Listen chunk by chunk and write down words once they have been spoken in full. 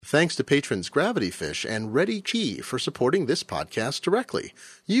Thanks to patrons Gravity Fish and Ready Chi for supporting this podcast directly.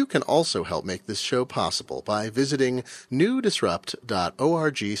 You can also help make this show possible by visiting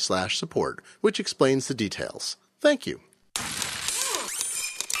newdisrupt.org/support, which explains the details. Thank you.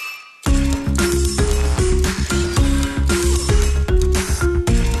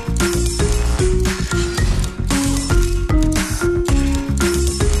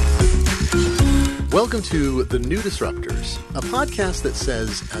 Welcome to The New Disruptors, a podcast that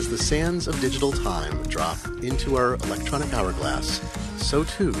says, as the sands of digital time drop into our electronic hourglass, so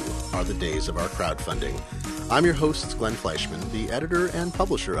too are the days of our crowdfunding. I'm your host, Glenn Fleischman, the editor and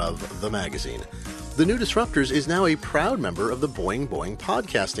publisher of the magazine. The New Disruptors is now a proud member of the Boing Boing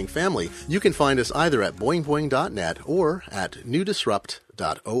podcasting family. You can find us either at boingboing.net or at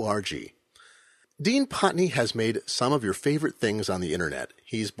newdisrupt.org. Dean Putney has made some of your favorite things on the internet.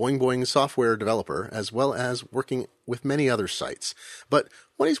 He's Boing Boing's software developer, as well as working with many other sites. But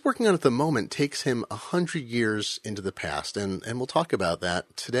what he's working on at the moment takes him 100 years into the past, and we'll talk about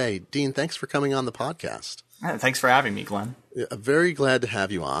that today. Dean, thanks for coming on the podcast. Thanks for having me, Glenn. Very glad to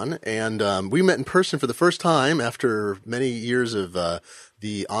have you on. And we met in person for the first time after many years of the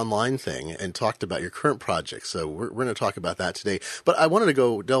online thing and talked about your current project. So we're going to talk about that today. But I wanted to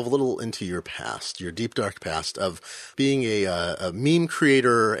go delve a little into your past, your deep, dark past of being a meme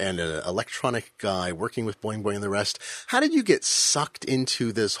creator and an electronic guy working with Boing Boing and the rest. How did you get sucked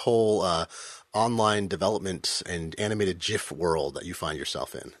into this whole online development and animated GIF world that you find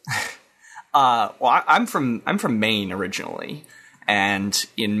yourself in? Well, I'm from Maine originally, and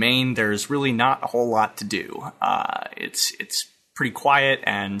in Maine there's really not a whole lot to do. It's pretty quiet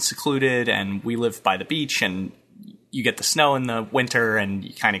and secluded, and we live by the beach, and you get the snow in the winter, and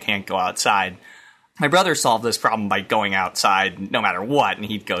you kind of can't go outside. My brother solved this problem by going outside no matter what, and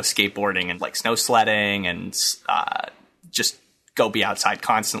he'd go skateboarding and like snow sledding and just go be outside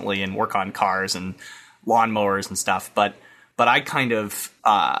constantly and work on cars and lawnmowers and stuff. But I kind of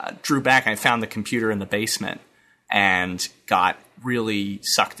drew back. I found the computer in the basement and got really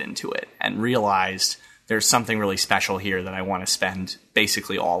sucked into it and realized there's something really special here that I want to spend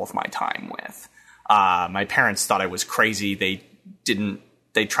basically all of my time with. My parents thought I was crazy. They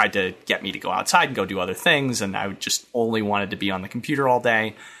tried to get me to go outside and go do other things, and I just only wanted to be on the computer all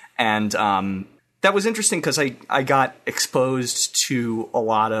day. And that was interesting because I got exposed to a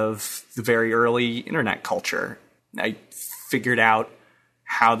lot of the very early internet culture. I figured out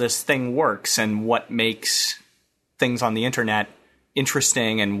how this thing works and what makes things on the internet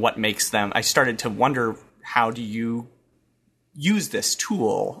interesting and what makes them. I started to wonder, how do you use this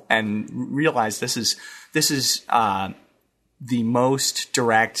tool, and realize this is the most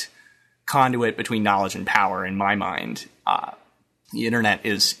direct conduit between knowledge and power in my mind. The internet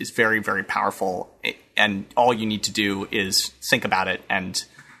is very, very powerful, and all you need to do is think about it and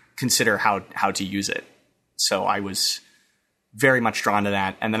consider how to use it. So I was very much drawn to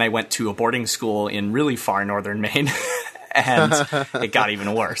that. And then I went to a boarding school in really far northern Maine, and it got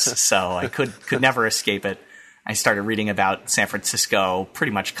even worse. So I could never escape it. I started reading about San Francisco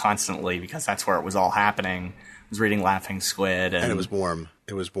pretty much constantly because that's where it was all happening. I was reading Laughing Squid. And it was warm.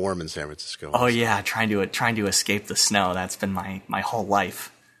 It was warm in San Francisco. Oh, yeah, trying to escape the snow. That's been my whole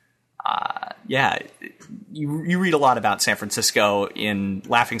life. You read a lot about San Francisco in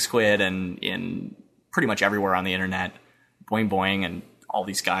Laughing Squid and in pretty much everywhere on the internet. Boing Boing and all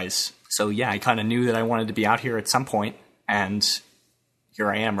these guys. So yeah, I kind of knew that I wanted to be out here at some point, and here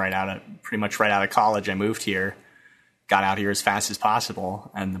I am pretty much right out of college. I moved here, got out here as fast as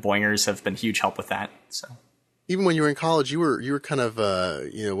possible, and the Boingers have been huge help with that. So even when you were in college, you were kind of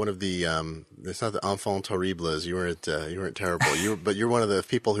one of the it's not the enfants terribles. You weren't terrible. But you're one of the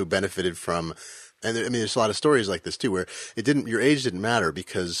people who benefited from. And I mean, there's a lot of stories like this too, where your age didn't matter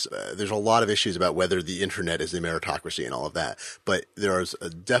because there's a lot of issues about whether the internet is a meritocracy and all of that. But there is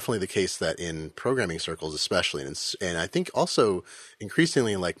definitely the case that in programming circles, especially, and I think also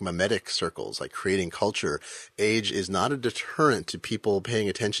increasingly in like memetic circles, like creating culture, age is not a deterrent to people paying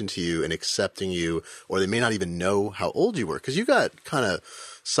attention to you and accepting you, or they may not even know how old you were, because you got kind of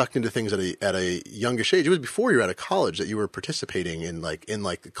sucked into things at a youngish age. It was before you were out of college that you were participating in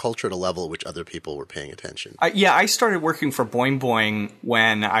the culture at a level at which other people were paying attention. I started working for Boing Boing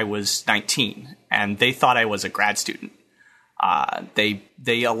when I was 19, and they thought I was a grad student.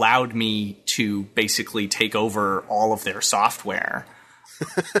 They allowed me to basically take over all of their software,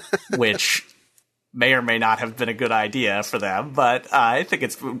 which may or may not have been a good idea for them, but I think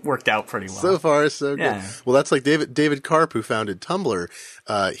it's worked out pretty well. So far, so good. Yeah. Well, that's like David Karp, who founded Tumblr.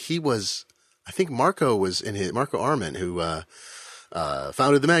 He was, I think Marco Arment, who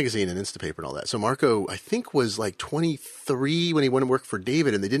founded the magazine and Instapaper and all that. So Marco, I think, was like 23 when he went and worked for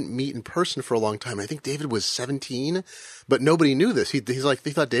David, and they didn't meet in person for a long time. I think David was 17, but nobody knew this. He's like,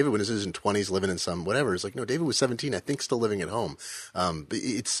 they thought David was in his 20s living in some whatever. It's like, no, David was 17, I think, still living at home. But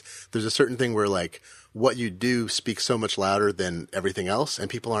there's a certain thing where like what you do speaks so much louder than everything else, and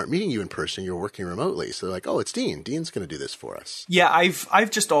people aren't meeting you in person. You're working remotely. So they're like, oh, it's Dean. Dean's going to do this for us. Yeah,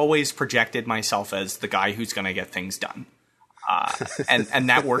 I've just always projected myself as the guy who's going to get things done. And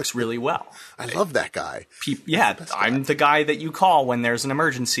that works really well. I love that guy. I'm the guy that you call when there's an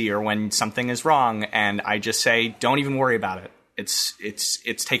emergency or when something is wrong, and I just say, don't even worry about it.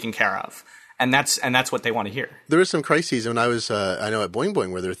 It's taken care of. And that's what they want to hear. There is some crises when I was, I know at Boing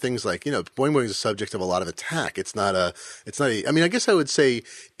Boing, where there are things like, Boing Boing is a subject of a lot of attack. I mean, I guess I would say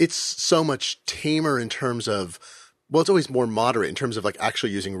it's so much tamer in terms of, well, it's always more moderate in terms of like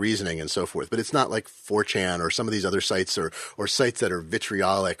actually using reasoning and so forth, but it's not like 4chan or some of these other sites or sites that are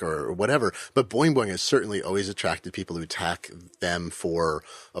vitriolic or whatever. But Boing Boing has certainly always attracted people who attack them for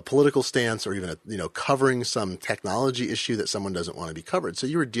a political stance or even covering some technology issue that someone doesn't want to be covered. So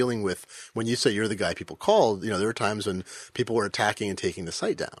you were dealing with, when you say you're the guy people called, there were times when people were attacking and taking the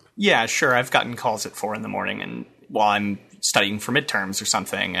site down. Yeah, sure. I've gotten calls at 4 a.m. and while I'm studying for midterms or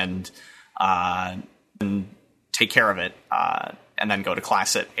something and take care of it, and then go to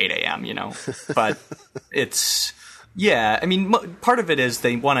class at 8 a.m., But I mean, part of it is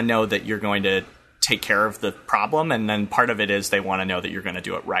they want to know that you're going to take care of the problem, and then part of it is they want to know that you're going to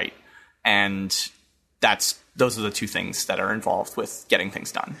do it right. And those are the two things that are involved with getting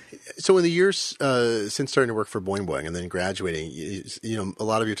things done. So in the years since starting to work for Boing Boing and then graduating, a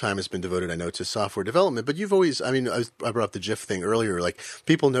lot of your time has been devoted, I know, to software development. But you've always, I brought up the GIF thing earlier. Like,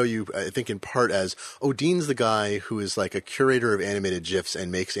 people know you, I think, in part as, Dean's the guy who is like a curator of animated GIFs and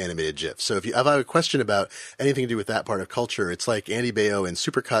makes animated GIFs. So if I have a question about anything to do with that part of culture, it's like Andy Baio and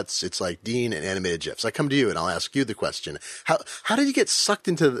Supercuts. It's like Dean and animated GIFs. I come to you and I'll ask you the question. How did you get sucked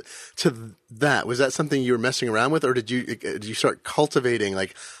into that? Was that something you were messing around with, or did you start cultivating,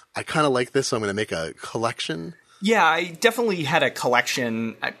 like, I kind of like this, so I'm going to make a collection? Yeah, I definitely had a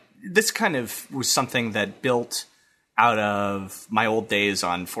collection. This kind of was something that built out of my old days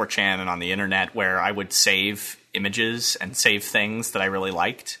on 4chan and on the internet, where I would save images and save things that I really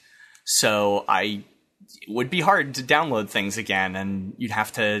liked. So it would be hard to download things again, and you'd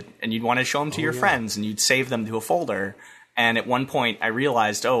want to show them to your friends, and you'd save them to a folder. And at one point I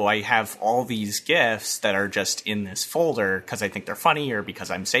realized, I have all these GIFs that are just in this folder because I think they're funny or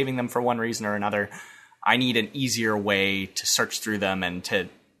because I'm saving them for one reason or another. I need an easier way to search through them and to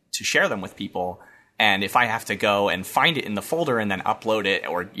share them with people. And if I have to go and find it in the folder and then upload it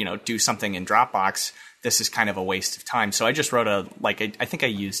or, do something in Dropbox, this is kind of a waste of time. So I just wrote I think I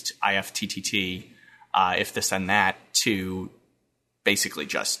used IFTTT, if this then that, to basically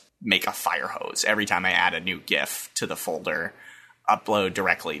just make a fire hose every time I add a new GIF to the folder, upload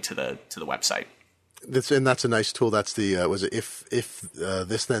directly to the website. That's a nice tool. That's the was it if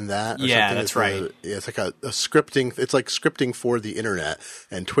this then that? Or yeah, something? That's right. It's like a scripting. It's like scripting for the internet,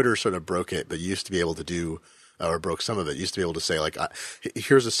 and Twitter sort of broke it, but you used to be able to do. Or broke some of it. You used to be able to say, like,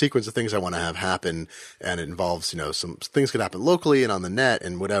 here's a sequence of things I want to have happen, and it involves, some things could happen locally and on the net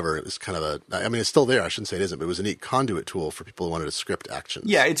and whatever. It was kind of it's still there. I shouldn't say it isn't, but it was a neat conduit tool for people who wanted to script actions.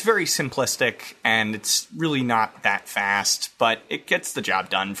 Yeah, it's very simplistic, and it's really not that fast, but it gets the job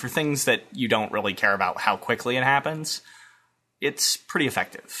done for things that you don't really care about how quickly it happens. It's pretty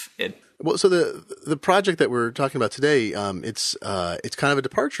effective. Well, so the project that we're talking about today, it's kind of a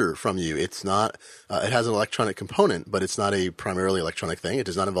departure from you. It's not, it has an electronic component, but it's not a primarily electronic thing. It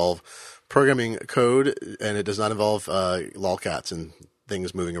does not involve programming code, and it does not involve lolcats and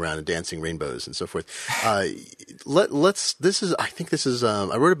things moving around and dancing rainbows and so forth. I wrote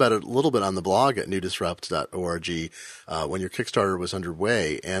about it a little bit on the blog at newdisrupt.org when your Kickstarter was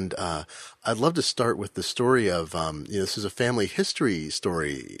underway. And I'd love to start with the story of, this is a family history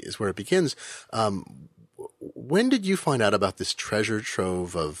story is where it begins. When did you find out about this treasure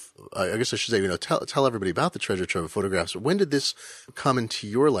trove of, I guess I should say, tell everybody about the treasure trove of photographs. When did this come into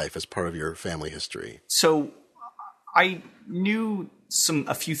your life as part of your family history? So I knew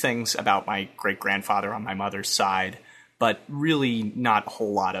a few things about my great-grandfather on my mother's side, but really not a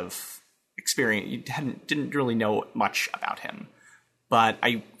whole lot of experience. You didn't really know much about him. But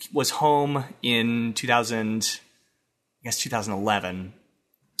I was home in 2011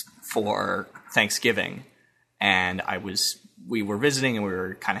 for Thanksgiving, and we were visiting and we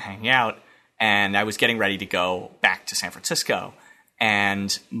were kind of hanging out, and I was getting ready to go back to San Francisco.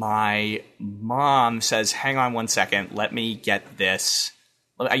 And my mom says, hang on one second, let me get this.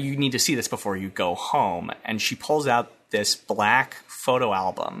 You need to see this before you go home. And she pulls out this black photo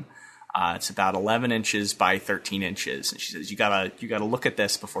album. It's about 11 inches by 13 inches. And she says, you gotta look at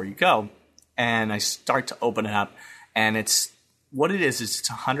this before you go. And I start to open it up, and it's what it is it's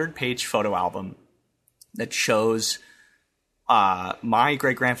a 100-page photo album that shows my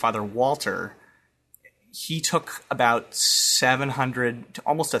great-grandfather Walter. He took about 700 to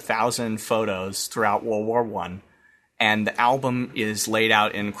almost 1,000 photos throughout World War I. And the album is laid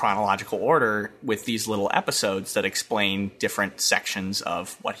out in chronological order with these little episodes that explain different sections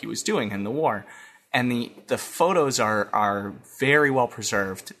of what he was doing in the war. And the photos are very well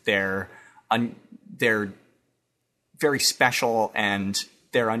preserved. They're very special, and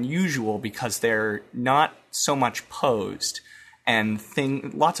they're unusual because they're not so much posed. And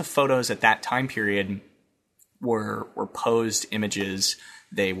lots of photos at that time period were posed images.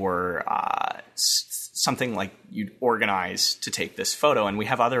 They were something like you'd organize to take this photo. And we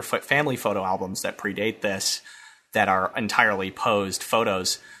have other family photo albums that predate this that are entirely posed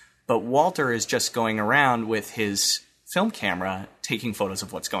photos. But Walter is just going around with his film camera taking photos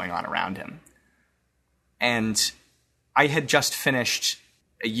of what's going on around him. And I had just finished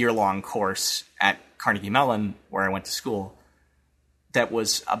a year-long course at Carnegie Mellon, where I went to school, that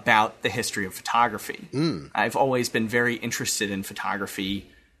was about the history of photography. I've always been very interested in photography,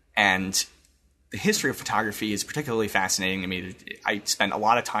 and the history of photography is particularly fascinating to me. I spent a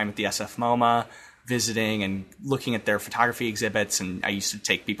lot of time at the SF MoMA visiting and looking at their photography exhibits, and I used to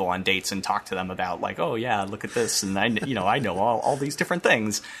take people on dates and talk to them about, like, oh yeah, look at this, and I know all these different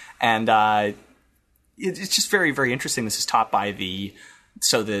things. And it's just very, very interesting. This is taught by the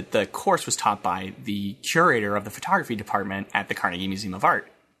course was taught by the curator of the photography department at the Carnegie Museum of Art.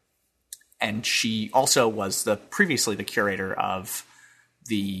 And she also was previously the curator of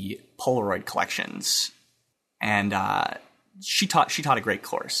the Polaroid collections. And she taught a great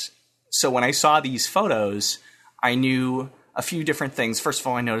course. So when I saw these photos, I knew a few different things. First of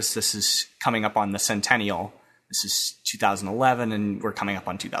all, I noticed this is coming up on the centennial. This is 2011, and we're coming up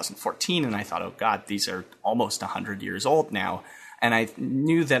on 2014. And I thought, oh God, these are almost 100 years old now. And I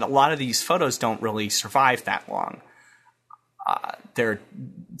knew that a lot of these photos don't really survive that long. Their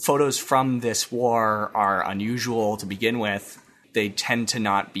photos from this war are unusual to begin with. They tend to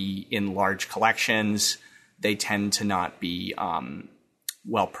not be in large collections. They tend to not be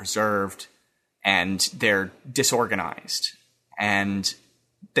well preserved, and they're disorganized. And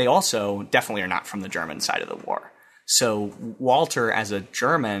they also definitely are not from the German side of the war. So Walter, as a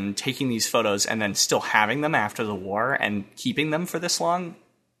German, taking these photos and then still having them after the war and keeping them for this long,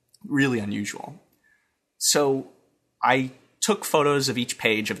 really unusual. So I took photos of each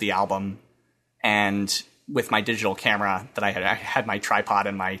page of the album, and with my digital camera that I had my tripod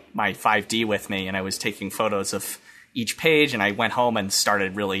and my 5D with me, and I was taking photos of each page, and I went home and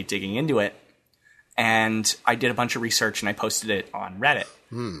started really digging into it. And I did a bunch of research, and I posted it on Reddit.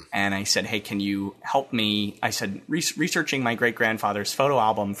 And I said, hey, can you help me? I said, researching my great-grandfather's photo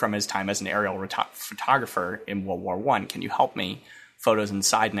album from his time as an aerial photographer in World War I. Can you help me? Photos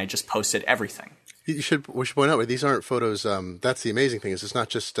inside, and I just posted everything. We should point out, these aren't photos. That's the amazing thing, is it's not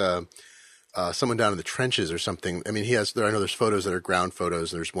just someone down in the trenches or something. I mean, I know there's photos that are ground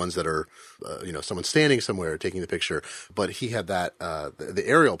photos, and there's ones that are, someone standing somewhere taking the picture. But he had that, the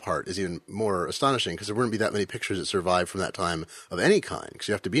aerial part is even more astonishing, because there wouldn't be that many pictures that survive from that time of any kind, because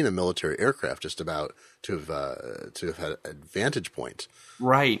you have to be in a military aircraft just about to have had a vantage point.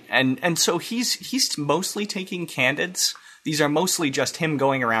 Right. And so he's mostly taking candids. These are mostly just him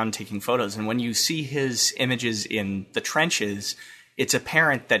going around taking photos. And when you see his images in the trenches, it's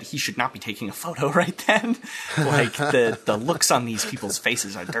apparent that he should not be taking a photo right then. Like the looks on these people's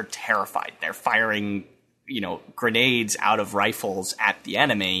faces they're terrified. They're firing, grenades out of rifles at the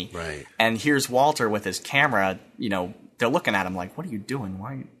enemy. Right. And here's Walter with his camera, they're looking at him like, what are you doing?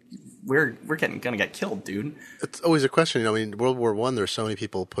 Why? We're gonna get killed, dude. It's always a question. World War I, there's so many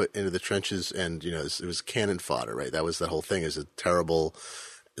people put into the trenches, and, it was cannon fodder, right? That was the whole thing, is a terrible,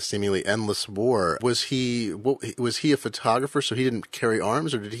 seemingly endless war. Was he a photographer, so he didn't carry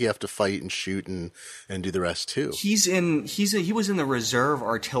arms, or did he have to fight and shoot and do the rest too? He was in the Reserve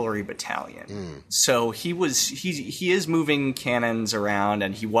Artillery Battalion. So he is moving cannons around,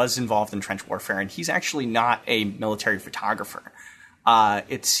 and he was involved in trench warfare, and he's actually not a military photographer.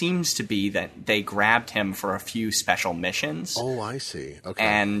 It seems to be that they grabbed him for a few special missions. Oh, I see. Okay.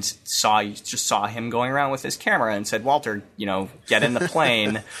 And saw him going around with his camera and said, Walter, get in the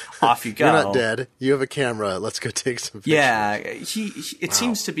plane, off you go. You're not dead. You have a camera. Let's go take some pictures. Yeah. It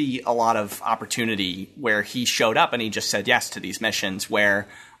seems to be a lot of opportunity where he showed up and he just said yes to these missions, where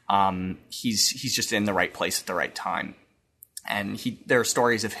he's just in the right place at the right time. And there are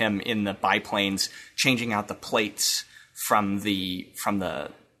stories of him in the biplanes changing out the plates from the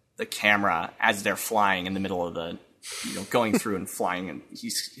camera as they're flying in the middle of the, going through and flying, and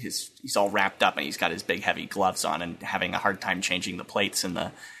he's all wrapped up and he's got his big heavy gloves on and having a hard time changing the plates in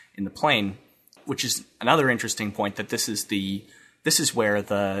the plane, which is another interesting point, that this is where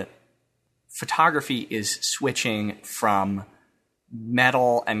the photography is switching from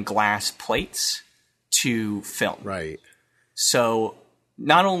metal and glass plates to film. Right. So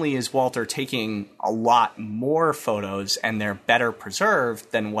not only is Walter taking a lot more photos and they're better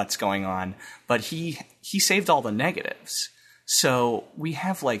preserved than what's going on, but he saved all the negatives. So we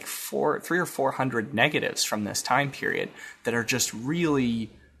have like 300 or 400 negatives from this time period that are just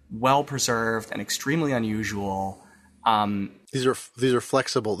really well preserved and extremely unusual. These are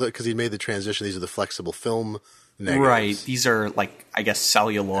flexible because he made the transition. These are the flexible film negatives. Right. These are like, I guess,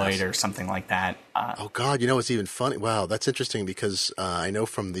 celluloid or something like that. Oh, God. It's even funny. Wow. That's interesting because I know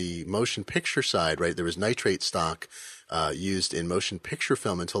from the motion picture side, right, there was nitrate stock used in motion picture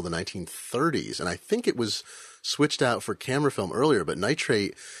film until the 1930s. And I think it was switched out for camera film earlier, but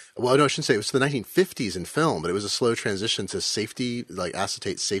nitrate, well, no, I shouldn't say it was the 1950s in film, but it was a slow transition to safety, like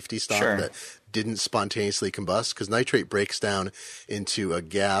acetate safety stock that didn't spontaneously combust, because nitrate breaks down into a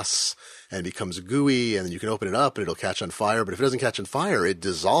gas and becomes gooey, and then you can open it up and it'll catch on fire. But if it doesn't catch on fire, it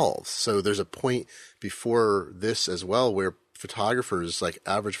dissolves. So there's a point before this as well where photographers, like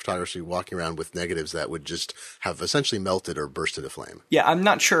average photographers, are walking around with negatives that would just have essentially melted or burst into flame. Yeah, I'm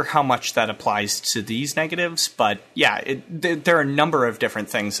not sure how much that applies to these negatives, but yeah, there are a number of different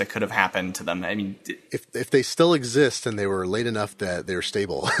things that could have happened to them. I mean, if they still exist and they were late enough that they're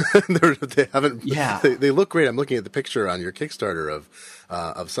stable, they haven't. Yeah, they look great. I'm looking at the picture on your Kickstarter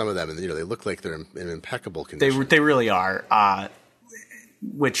of some of them, and they look like they're in impeccable condition. They really are,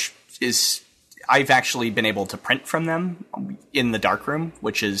 which is. I've actually been able to print from them in the darkroom,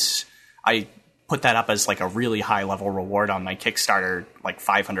 which is, I put that up as like a really high level reward on my Kickstarter, like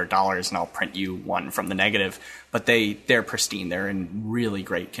 $500, and I'll print you one from the negative. But they're pristine. They're in really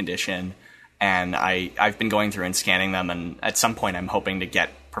great condition. And I've been going through and scanning them. And at some point I'm hoping to get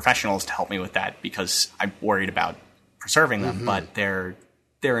professionals to help me with that because I'm worried about preserving them, but they're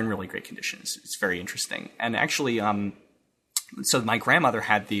in really great conditions. It's very interesting. And actually, so my grandmother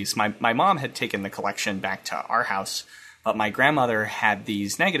had these. My mom had taken the collection back to our house, but my grandmother had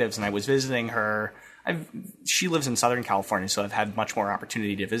these negatives, and I was visiting her. She lives in Southern California, so I've had much more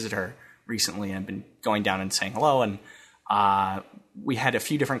opportunity to visit her recently, and I've been going down and saying hello. And we had a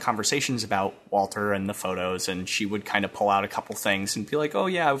few different conversations about Walter and the photos, and she would kind of pull out a couple things and be like, oh,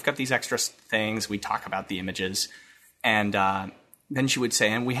 yeah, we've got these extra things. We talk about the images. And then she would say,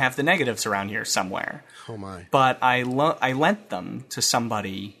 and we have the negatives around here somewhere. Oh, my. But I lent them to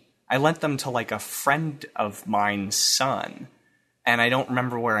somebody. I lent them to, like, a friend of mine's son, and I don't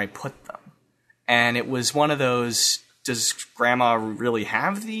remember where I put them. And it was one of those, does Grandma really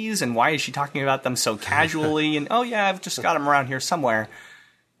have these? And why is she talking about them so casually? And, oh, yeah, I've just got them around here somewhere.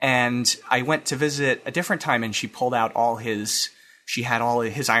 And I went to visit a different time, and she pulled out she had all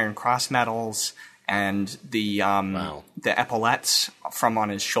his Iron Cross medals, and the epaulettes from on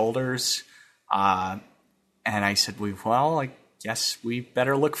his shoulders. And I said, well, I guess we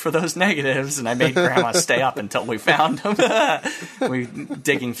better look for those negatives. And I made Grandma stay up until we found them. We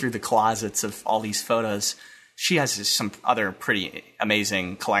digging through the closets of all these photos. She has some other pretty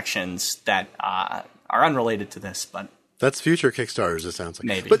amazing collections that are unrelated to this, but that's future Kickstarters, it sounds like.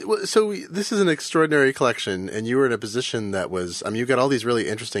 Maybe. But so this is an extraordinary collection, and you were in a position that was, I mean, you got all these really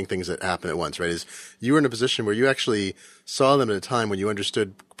interesting things that happen at once, right? Is you were in a position where you actually saw them at a time when you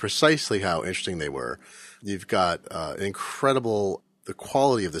understood precisely how interesting they were. You've got incredible, the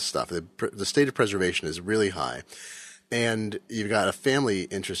quality of this stuff, the state of preservation is really high. And you've got a family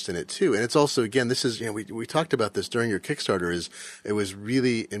interest in it too. And it's also, again, this is, we talked about this during your Kickstarter, is it was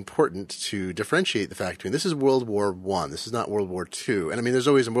really important to differentiate the fact between this is World War I. This is not World War II. And I mean, there's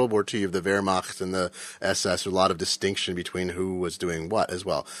always in World War II, you have the Wehrmacht and the SS, a lot of distinction between who was doing what as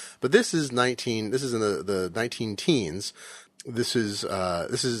well. But this is in the 19 teens. This is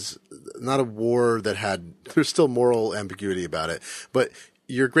not a war that there's still moral ambiguity about it. But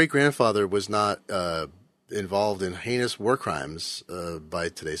your great grandfather was not, involved in heinous war crimes by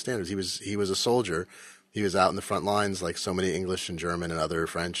today's standards. He was a soldier. He was out in the front lines like so many English and German and other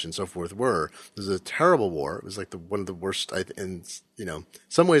French and so forth were. It was a terrible war. It was like one of the worst. In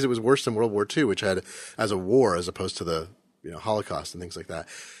some ways it was worse than World War II, which had as a war as opposed to the Holocaust and things like that.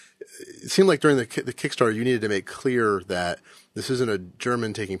 It seemed like during the Kickstarter you needed to make clear that this isn't a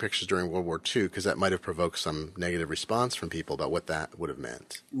German taking pictures during World War II, because that might have provoked some negative response from people about what that would have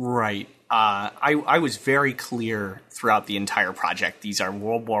meant. Right. I was very clear throughout the entire project. These are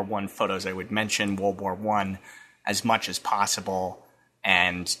World War I photos. I would mention World War I as much as possible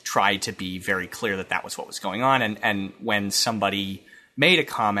and tried to be very clear that that was what was going on. And when somebody made a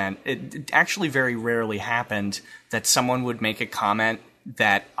comment, it actually very rarely happened that someone would make a comment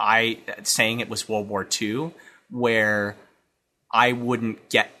that saying it was World War II, where I wouldn't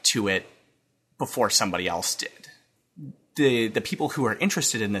get to it before somebody else did. The people who are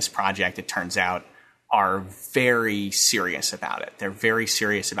interested in this project, it turns out, are very serious about it. They're very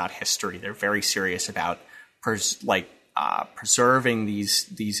serious about history. They're very serious about preserving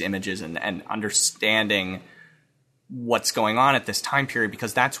these images and understanding what's going on at this time period,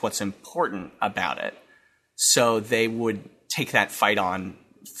 because that's what's important about it. So they would take that fight on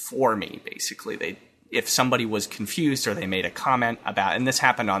for me, basically. If somebody was confused or they made a comment about, and this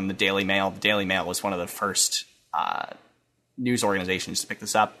happened on the Daily Mail. The Daily Mail was one of the first news organizations to pick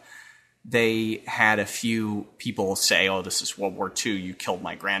this up. They had a few people say, "Oh, this is World War II. You killed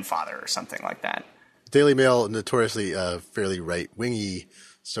my grandfather," or something like that. Daily Mail, notoriously fairly right-wingy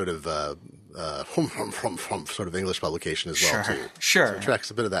sort of sort of English publication as well, too. Sure. So it attracts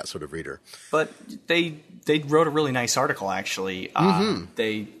a bit of that sort of reader. But they wrote a really nice article, actually.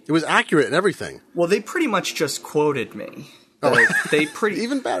 It was accurate and everything. Well, they pretty much just quoted me. They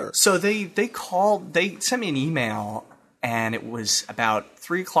even better. So they sent me an email, and it was about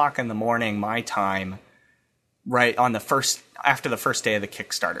 3:00 in the morning my time, right on after the first day of the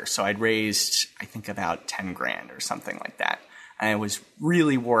Kickstarter. So I'd raised, I think, about $10,000 or something like that. And I was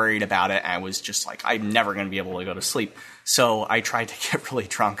really worried about it. I was just like, I'm never going to be able to go to sleep. So I tried to get really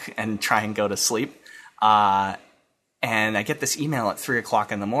drunk and try and go to sleep. And I get this email at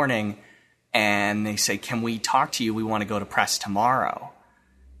 3:00 in the morning, and they say, "Can we talk to you? We want to go to press tomorrow."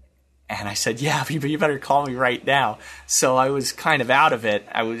 And I said, "Yeah, but you better call me right now." So I was kind of out of it.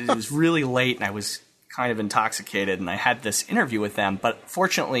 It was really late, and I was kind of intoxicated, and I had this interview with them. But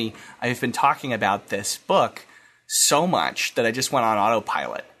fortunately, I've been talking about this book so much that I just went on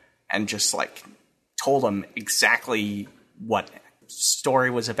autopilot and just told them exactly what story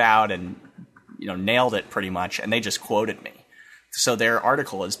was about and, nailed it pretty much. And they just quoted me. So their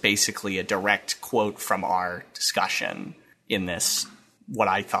article is basically a direct quote from our discussion in this, what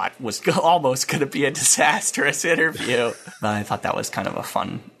I thought was almost going to be a disastrous interview. But I thought that was kind of a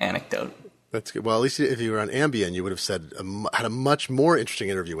fun anecdote. That's good. Well, at least if you were on Ambien, you would have had a much more interesting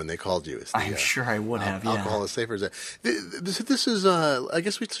interview when they called you. I'm sure I would have, yeah. Alcohol is safer. This is, I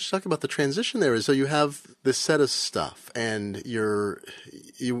guess we should talk about the transition there. So you have this set of stuff, and you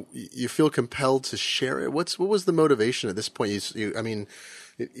feel compelled to share it. What was the motivation at this point? You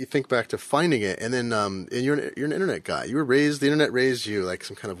think back to finding it, and then and you're an internet guy. The internet raised you like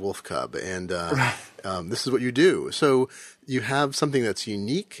some kind of wolf cub, and this is what you do. So you have something that's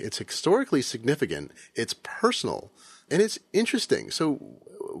unique. It's historically significant. It's personal, and it's interesting. So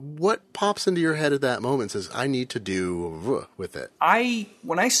what pops into your head at that moment says, I need to do with it?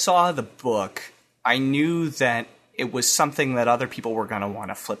 When I saw the book, I knew that it was something that other people were going to want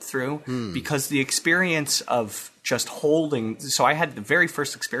to flip through because the experience of just holding – so I had the very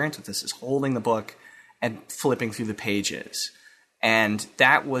first experience with this is holding the book and flipping through the pages. And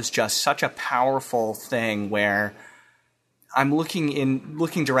that was just such a powerful thing where I'm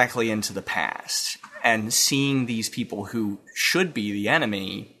looking directly into the past and seeing these people who should be the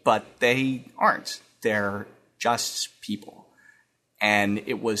enemy, but they aren't. They're just people. And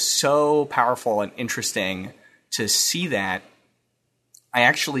it was so powerful and interesting to see that. I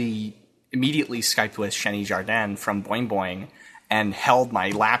actually immediately Skyped with Shani Jardin from Boing Boing and held my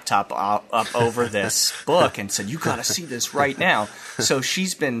laptop up over this book and said, "You got to see this right now." So she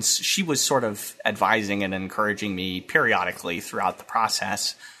was sort of advising and encouraging me periodically throughout the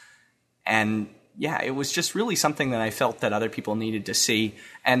process. And yeah, it was just really something that I felt that other people needed to see,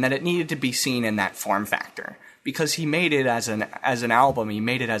 and that it needed to be seen in that form factor, because he made it as an album, he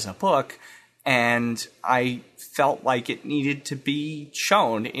made it as a book, and I felt like it needed to be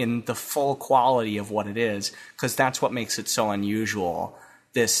shown in the full quality of what it is, because that's what makes it so unusual,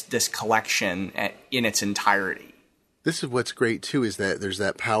 this collection in its entirety. This is what's great, too, is that there's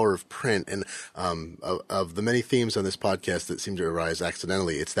that power of print. And of the many themes on this podcast that seem to arise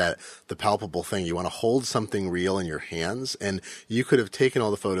accidentally, it's that the palpable thing. You want to hold something real in your hands. And you could have taken all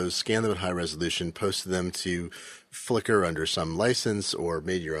the photos, scanned them at high resolution, posted them to Flickr under some license, or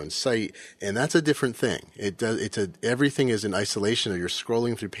made your own site. And that's a different thing. Everything is in isolation. You're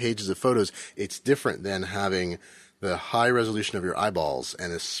scrolling through pages of photos. It's different than having the high resolution of your eyeballs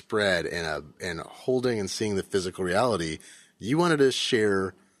and a spread and holding and seeing the physical reality. You wanted to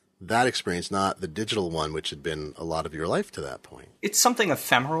share that experience, not the digital one, which had been a lot of your life to that point. It's something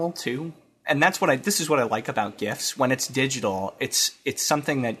ephemeral too. and this is what I like about GIFs. When it's digital, it's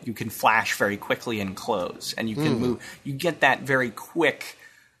something that you can flash very quickly and close, and you can move. You get that very quick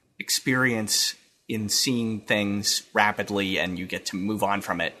experience in seeing things rapidly, and you get to move on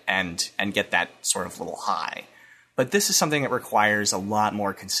from it and get that sort of little high. But this is something that requires a lot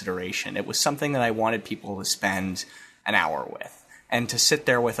more consideration. It was something that I wanted people to spend an hour with, and to sit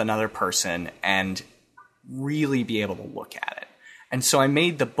there with another person and really be able to look at it. And so I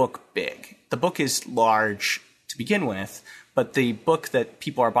made the book big. The book is large to begin with, but the book that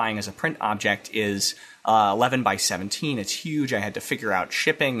people are buying as a print object is 11 by 17. It's huge. I had to figure out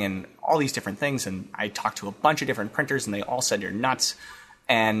shipping and all these different things, and I talked to a bunch of different printers, and they all said, you're nuts.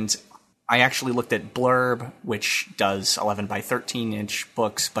 And I actually looked at Blurb, which does 11 by 13-inch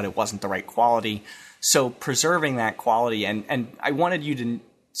books, but it wasn't the right quality. So preserving that quality, and I wanted you to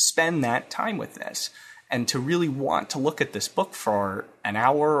spend that time with this, and to really want to look at this book for an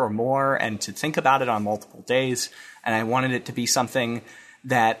hour or more, and to think about it on multiple days. And I wanted it to be something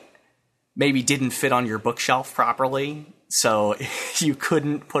that maybe didn't fit on your bookshelf properly, so you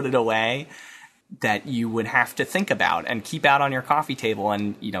couldn't put it away, that you would have to think about and keep out on your coffee table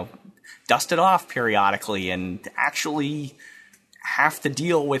and, dust it off periodically, and actually have to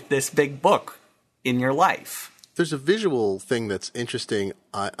deal with this big book in your life. There's a visual thing that's interesting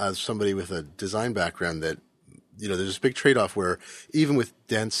as somebody with a design background that, there's this big trade-off where even with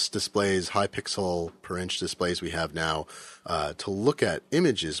dense displays, high pixel per inch displays we have now, to look at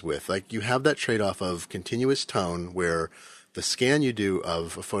images with, like you have that trade-off of continuous tone where the scan you do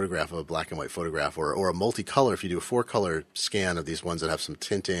of a photograph, of a black and white photograph, or a multicolor, if you do a 4-color scan of these ones that have some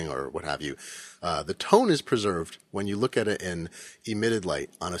tinting or what have you, the tone is preserved when you look at it in emitted light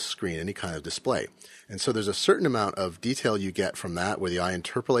on a screen, any kind of display. And so there's a certain amount of detail you get from that where the eye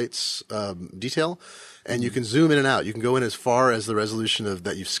interpolates detail, and you can zoom in and out. You can go in as far as the resolution of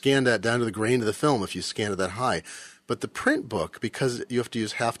that you've scanned at down to the grain of the film if you scan it that high. But the print book, because you have to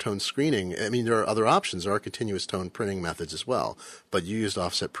use halftone screening, I mean, there are other options. There are continuous tone printing methods as well, but you used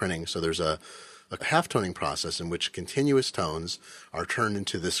offset printing. So there's a halftoning process in which continuous tones are turned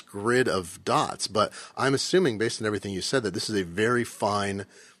into this grid of dots. But I'm assuming, based on everything you said, that this is a very fine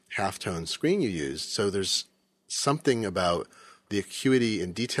halftone screen you used. So there's something about the acuity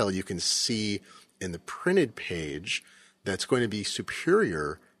and detail you can see in the printed page that's going to be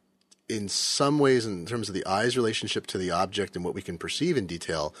superior in some ways in terms of the eye's relationship to the object and what we can perceive in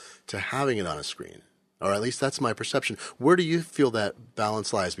detail to having it on a screen. Or at least that's my perception. Where do you feel that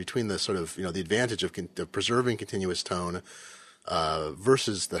balance lies between the sort of, the advantage of preserving continuous tone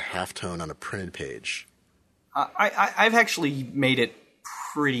versus the halftone on a printed page? I've actually made it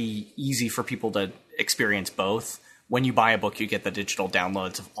pretty easy for people to experience both. When you buy a book, you get the digital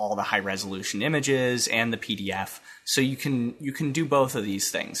downloads of all the high-resolution images and the PDF, so you can do both of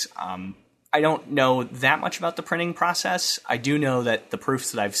these things. I don't know that much about the printing process. I do know that the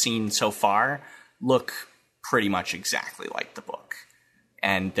proofs that I've seen so far look pretty much exactly like the book,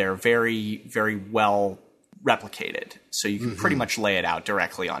 and they're very, very well replicated. So you can pretty much lay it out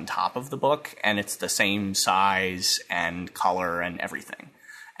directly on top of the book, and it's the same size and color and everything.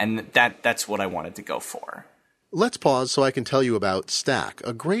 And that's what I wanted to go for. Let's pause so I can tell you about Stack,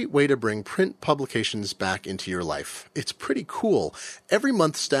 a great way to bring print publications back into your life. It's pretty cool. Every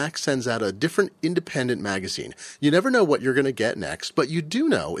month, Stack sends out a different independent magazine. You never know what you're going to get next, but you do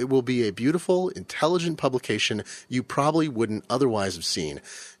know it will be a beautiful, intelligent publication you probably wouldn't otherwise have seen.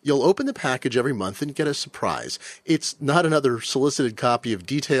 You'll open the package every month and get a surprise. It's not another solicited copy of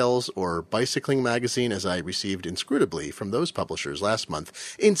Details or Bicycling magazine as I received inscrutably from those publishers last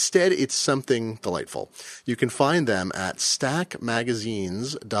month. Instead, it's something delightful. You can find them at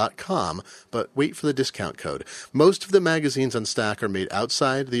stackmagazines.com, but wait for the discount code. Most of the magazines on Stack are made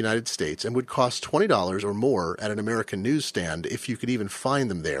outside the United States and would cost $20 or more at an American newsstand if you could even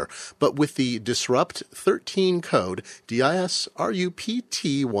find them there. But with the Disrupt13 code,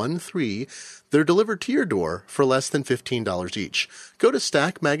 DISRUPT13, they're delivered to your door for less than $15 each. Go to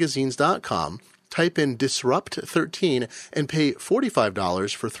stackmagazines.com, type in Disrupt13, and pay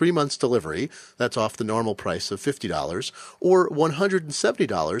 $45 for 3 months delivery. That's off the normal price of $50, or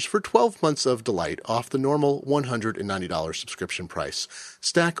 $170 for 12 months of delight off the normal $190 subscription price.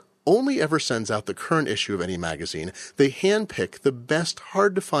 Stack only ever sends out the current issue of any magazine. They handpick the best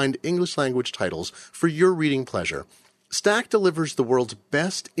hard-to-find English-language titles for your reading pleasure. Stack delivers the world's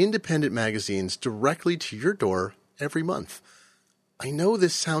best independent magazines directly to your door every month. I know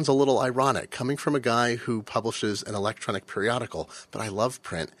this sounds a little ironic coming from a guy who publishes an electronic periodical, but I love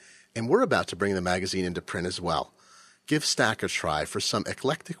print, and we're about to bring the magazine into print as well. Give Stack a try for some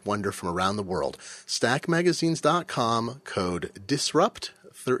eclectic wonder from around the world. Stackmagazines.com, code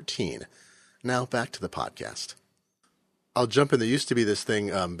DISRUPT13. Now back to the podcast. I'll jump in. There used to be this thing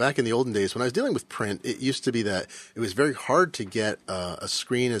back in the olden days when I was dealing with print. It used to be that it was very hard to get a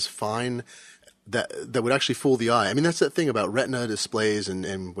screen as fine that would actually fool the eye. I mean, that's that thing about Retina displays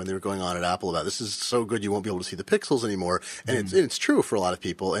and when they were going on at Apple about this is so good you won't be able to see the pixels anymore. And it's true for a lot of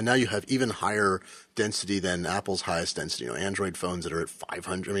people. And now you have even higher density than Apple's highest density. You know, Android phones that are at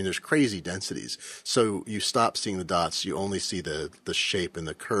 500. I mean, there's crazy densities. So you stop seeing the dots. You only see the shape and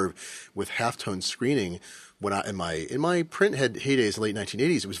the curve. With halftone screening, when in my print heydays, late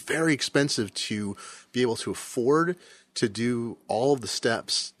 1980s, it was very expensive to be able to afford to do all of the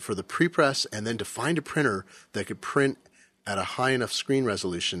steps for the prepress and then to find a printer that could print at a high enough screen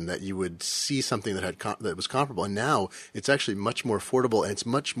resolution that you would see something that was comparable. And now it's actually much more affordable and it's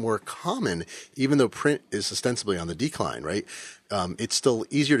much more common, even though print is ostensibly on the decline, right? It's still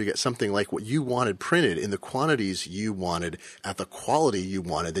easier to get something like what you wanted printed in the quantities you wanted at the quality you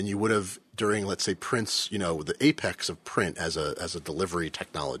wanted than you would have during, let's say, print's, the apex of print as a delivery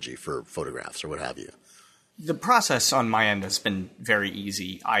technology for photographs or what have you. The process on my end has been very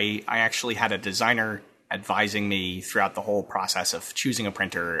easy. I actually had a designer advising me throughout the whole process of choosing a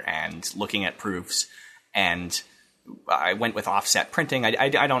printer and looking at proofs. And I went with offset printing. I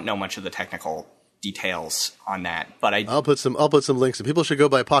don't know much of the technical details on that, but I'll put some links in. People should go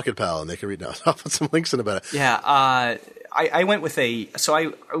buy Pocket Pal and they can read now. I'll put some links in about it. Yeah. I went with so I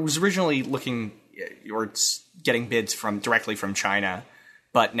was originally looking or getting bids directly from China.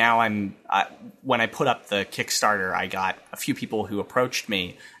 But now when I put up the Kickstarter, I got a few people who approached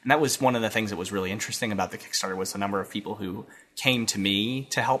me. And that was one of the things that was really interesting about the Kickstarter was the number of people who came to me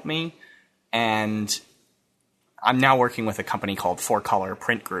to help me. And I'm now working with a company called 4Color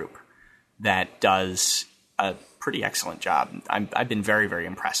Print Group that does a pretty excellent job. I've been very, very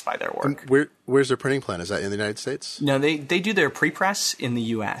impressed by their work. Where's their printing plant? Is that in the United States? No, they do their pre-press in the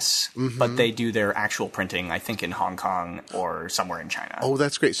U.S., but they do their actual printing, I think, in Hong Kong or somewhere in China. Oh,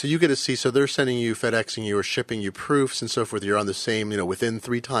 that's great. So you get to see, so they're sending you, FedExing you, or shipping you proofs and so forth. You're on the same, within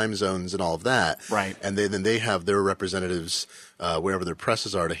 3 time zones and all of that. Right. And then they have their representatives wherever their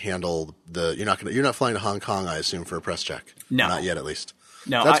presses are to handle you're not flying to Hong Kong, I assume, for a press check. No. Not yet, at least.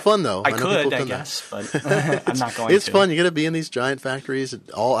 No, that's fun though. I guess, but I'm not going It's to. fun. You get to be in these giant factories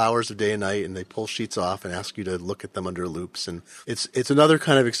at all hours of day and night, and they pull sheets off and ask you to look at them under loops. And it's another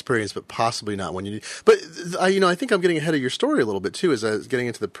kind of experience, but possibly not one you need. But I think I'm getting ahead of your story a little bit too, as I was getting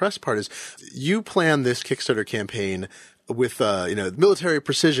into the press part. Is you planned this Kickstarter campaign with military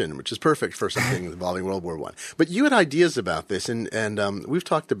precision, which is perfect for something involving World War I. But you had ideas about this, and we've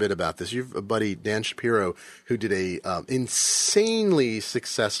talked a bit about this. You've a buddy, Dan Shapiro, who did a insanely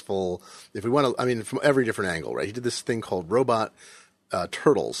successful, from every different angle, right? He did this thing called Robot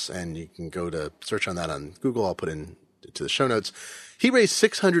Turtles, and you can go to search on that on Google. I'll put in to the show notes. He raised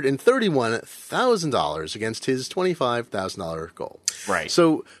 $631,000 against his $25,000 goal. Right.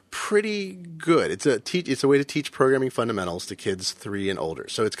 So pretty good. It's a way to teach programming fundamentals to kids 3 and older.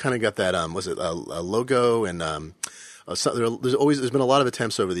 So it's kind of got that a logo and there's been a lot of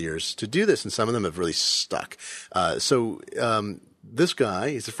attempts over the years to do this, and some of them have really stuck. This guy,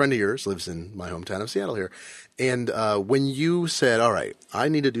 he's a friend of yours, lives in my hometown of Seattle here. And when you said, all right, I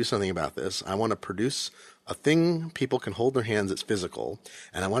need to do something about this, I want to produce a thing people can hold their hands that's physical,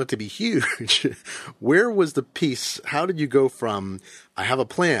 and I want it to be huge. Where was the piece? How did you go from I have a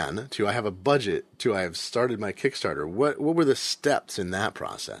plan to I have a budget to I have started my Kickstarter? What were the steps in that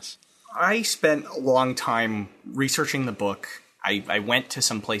process? I spent a long time researching the book. I went to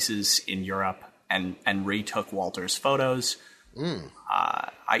some places in Europe and retook Walter's photos.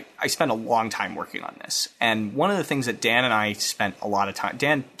 I spent a long time working on this. And one of the things that Dan and I spent a lot of time,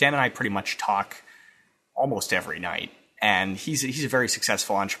 Dan and I pretty much talk almost every night. And he's a very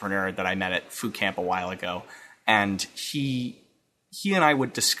successful entrepreneur that I met at Food Camp a while ago. And he and I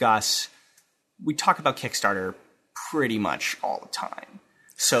would we talk about Kickstarter pretty much all the time.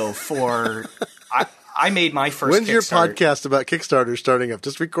 So I made my first When's your podcast about Kickstarter starting up?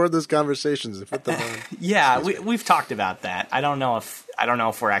 Just record those conversations and put them on. Yeah, we've talked about that. I don't know if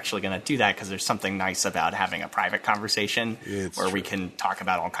we're actually going to do that because there's something nice about having a private conversation where we can talk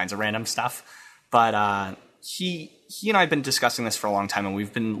about all kinds of random stuff. But he and I have been discussing this for a long time, and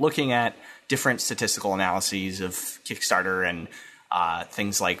we've been looking at different statistical analyses of Kickstarter and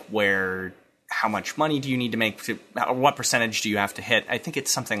things like how much money do you need to make, or what percentage do you have to hit. I think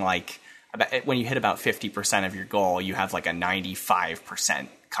it's something like when you hit about 50% of your goal, you have like a 95%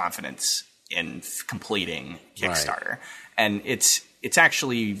 confidence in completing Kickstarter. Right. And it's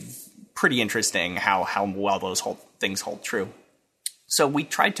actually pretty interesting how well those things hold true. So we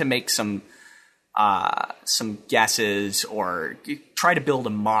tried to make some some guesses or try to build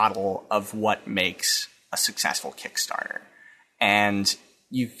a model of what makes a successful Kickstarter. And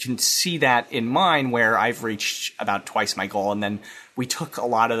you can see that in mine, where I've reached about twice my goal. And then we took a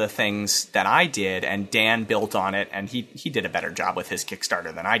lot of the things that I did, and Dan built on it, and he did a better job with his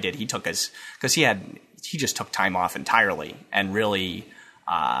Kickstarter than I did. He took because he just took time off entirely and really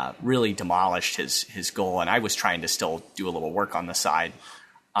demolished his goal. And I was trying to still do a little work on the side.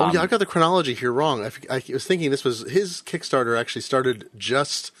 I got the chronology here wrong. I was thinking this was his Kickstarter actually started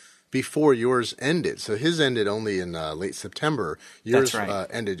just before yours ended. So his ended only in late September. Yours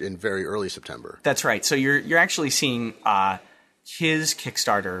ended in very early September. That's right. So you're actually seeing his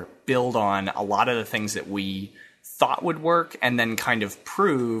Kickstarter build on a lot of the things that we thought would work and then kind of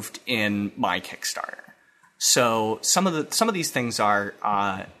proved in my Kickstarter. So some of these things are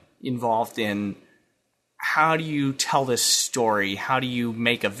involved in how do you tell this story? How do you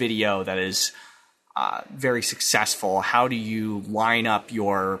make a video that is very successful? How do you line up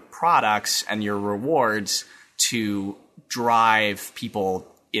your products and your rewards to drive people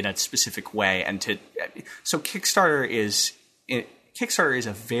in a specific way? So Kickstarter is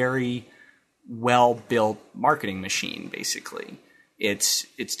a very well-built marketing machine, basically.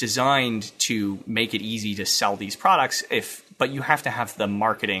 It's designed to make it easy to sell these products, but you have to have the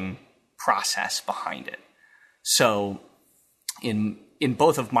marketing process behind it. So in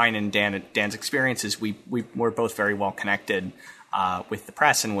both of mine and Dan's experiences, we're both very well connected with the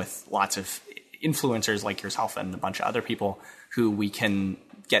press and with lots of influencers like yourself and a bunch of other people who we can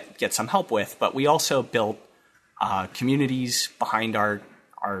get some help with. But we also built communities behind our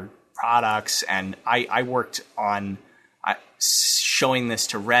products, and I worked on showing this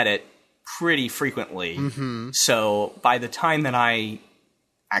to Reddit pretty frequently. Mm-hmm. So by the time that I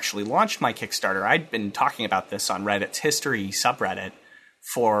actually launched my Kickstarter, I'd been talking about this on Reddit's history subreddit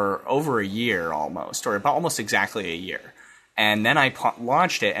for over a year almost, or about almost exactly a year. And then I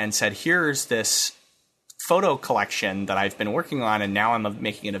launched it and said, here's this photo collection that I've been working on, and now I'm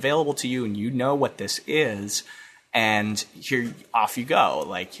making it available to you, and you know what this is, and here, off you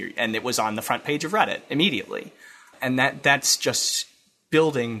go. And it was on the front page of Reddit immediately. And that's just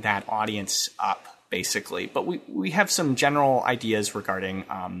building that audience up, basically. But we have some general ideas regarding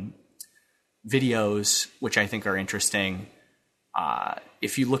videos, which I think are interesting.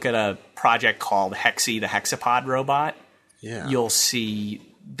 If you look at a project called Hexy, the hexapod robot, you'll see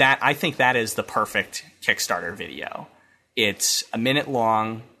that. I think that is the perfect Kickstarter video. It's a minute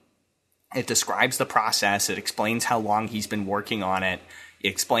long. It describes the process. It explains how long he's been working on it. It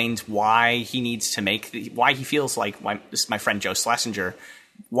explains why he needs to why he feels like, this is my friend Joe Schlesinger,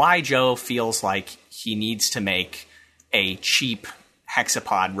 why Joe feels like he needs to make a cheap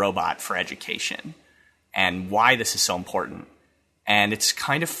hexapod robot for education and why this is so important. And it's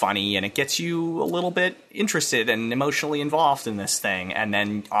kind of funny, and it gets you a little bit interested and emotionally involved in this thing. And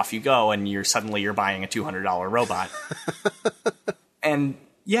then off you go, and you're buying a $200 robot. And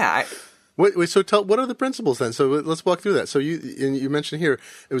yeah. Wait, so what are the principles then? So let's walk through that. So you mentioned here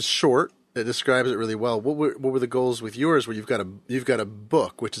it was short. It describes it really well. What were the goals with yours? Where you've got a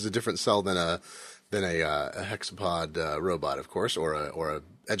book, which is a different sell than a hexapod robot, of course, or a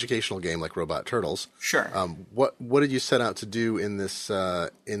educational game like Robot Turtles. Sure. What did you set out to do in this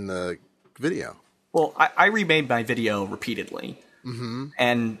in the video? Well, I remade my video repeatedly. Mm-hmm.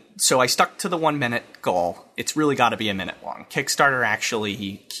 And so I stuck to the 1 minute goal. It's really got to be a minute long. Kickstarter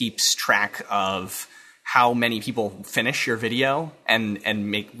actually keeps track of how many people finish your video and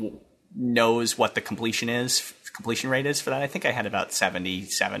knows what the completion rate is for that. I think I had about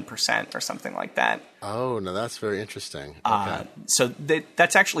 77% or something like that. Oh, no, that's very interesting. Okay. So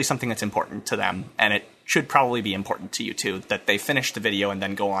that's actually something that's important to them, and it should probably be important to you too, that they finish the video and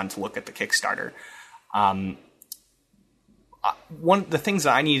then go on to look at the Kickstarter. One of the things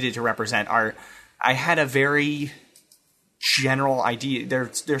that I needed to represent I had a very general idea.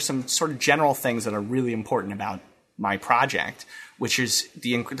 There's some sort of general things that are really important about my project, which is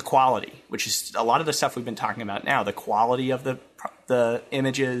the quality, which is a lot of the stuff we've been talking about now, the quality of the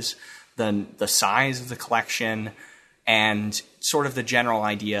images, the size of the collection, and sort of the general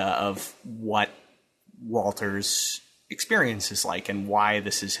idea of what Walter's experience is like and why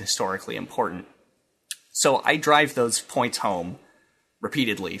this is historically important. So I drive those points home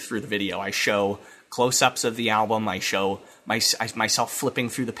repeatedly through the video. I show close-ups of the album. I show myself flipping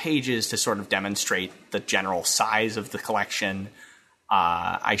through the pages to sort of demonstrate the general size of the collection.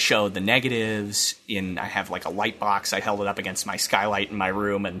 I show the negatives. I have like a light box. I held it up against my skylight in my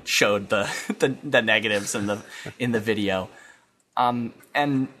room and showed the negatives in the video.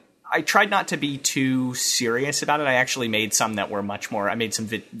 And I tried not to be too serious about it. I actually made some that were much more. I made some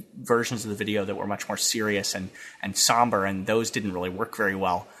versions of the video that were much more serious and somber, and those didn't really work very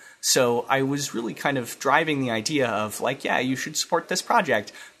well. So I was really kind of driving the idea of like, yeah, you should support this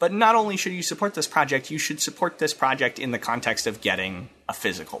project, but not only should you support this project, you should support this project in the context of getting a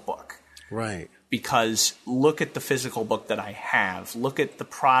physical book. Right. Because look at the physical book that I have. Look at the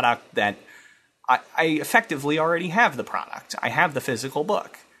product that I effectively already have the product. I have the physical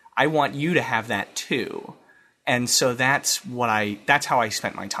book. I want you to have that too. And so that's how I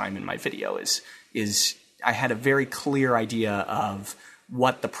spent my time in my video is I had a very clear idea of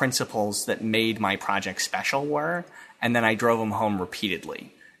what the principles that made my project special were, and then I drove them home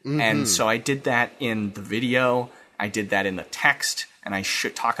repeatedly. Mm-hmm. And so I did that in the video, I did that in the text, and I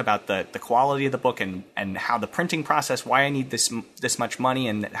should talk about the quality of the book and how the printing process, why I need this much money,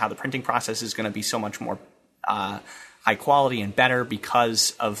 and how the printing process is going to be so much more high quality and better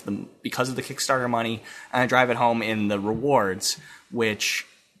because of the Kickstarter money. And I drive it home in the rewards, which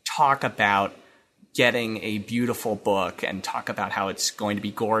talk about getting a beautiful book and talk about how it's going to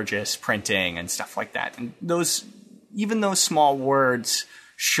be gorgeous printing and stuff like that. And even those small words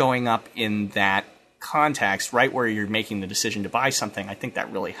showing up in that context, right where you're making the decision to buy something, I think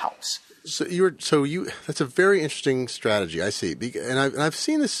that really helps. So that's a very interesting strategy. I see, and I've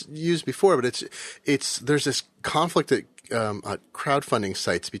seen this used before, but there's this conflict at crowdfunding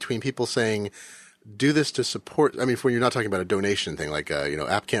sites between people saying, do this to support. I mean, when you're not talking about a donation thing, like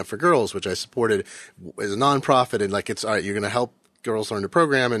App Camp for Girls, which I supported as a nonprofit, and like it's all right, you're going to help girls learn to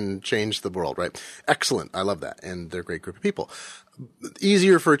program and change the world, right? Excellent, I love that, and they're a great group of people.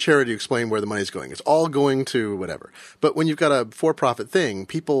 Easier for a charity to explain where the money's going. It's all going to whatever. But when you've got a for-profit thing,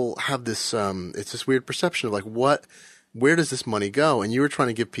 people have this. It's this weird perception of like, where does this money go? And you were trying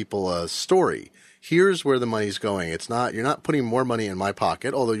to give people a story. Here's where the money's going. You're not putting more money in my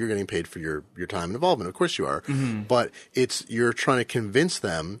pocket, although you're getting paid for your time and involvement. Of course you are. Mm-hmm. But you're trying to convince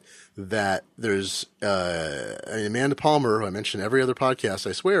them that there's, Amanda Palmer, who I mentioned every other podcast,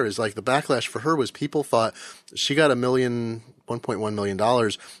 I swear, is like the backlash for her was people thought she got $1.1 million,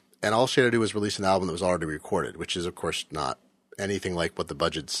 and all she had to do was release an album that was already recorded, which is of course not anything like what the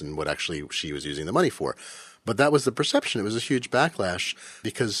budgets and what actually she was using the money for. But that was the perception. It was a huge backlash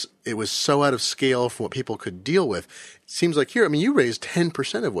because it was so out of scale from what people could deal with. It seems like here, I mean, you raised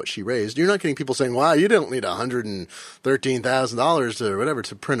 10% of what she raised. You're not getting people saying, wow, you don't need $113,000 or whatever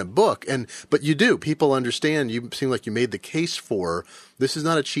to print a book. But you do. People understand. You seem like you made the case for this is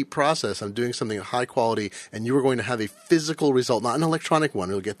not a cheap process. I'm doing something of high quality, and you are going to have a physical result, not an electronic one.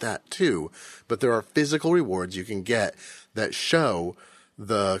 You'll get that too. But there are physical rewards you can get that show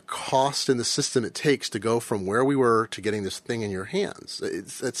the cost and the system it takes to go from where we were to getting this thing in your hands.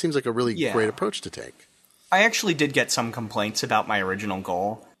 It seems like a really great approach to take. I actually did get some complaints about my original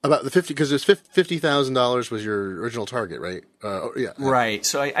goal. About the 50, because there's $50,000 was your original target, right? Yeah. Right.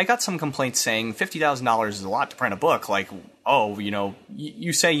 So I got some complaints saying $50,000 is a lot to print a book. Like,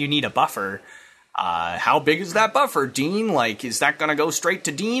 you say you need a buffer. How big is that buffer, Dean? Like, is that going to go straight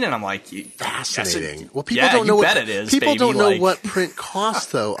to Dean? And I'm like, fascinating. Well, people don't know what it is. People don't know what print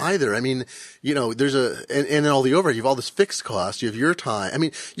costs, though, either. I mean, there's and then all the overhead. You have all this fixed cost. You have your time. I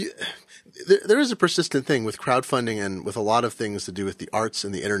mean, there is a persistent thing with crowdfunding and with a lot of things to do with the arts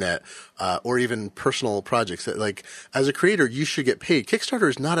and the internet, or even personal projects that, like, as a creator, you should get paid. Kickstarter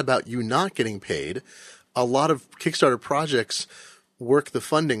is not about you not getting paid. A lot of Kickstarter projects work the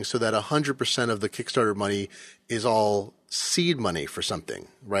funding so that 100% of the Kickstarter money is all seed money for something,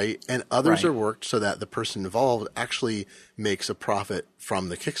 right? And others are worked so that the person involved actually makes a profit from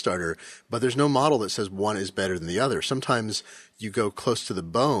the Kickstarter, but there's no model that says one is better than the other. Sometimes you go close to the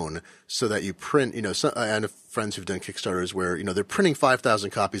bone so that you print, I have friends who've done Kickstarters where, they're printing 5,000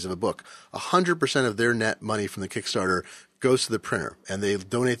 copies of a book. 100% of their net money from the Kickstarter goes to the printer, and they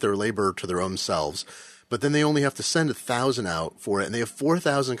donate their labor to their own selves. But then they only have to send 1,000 out for it, and they have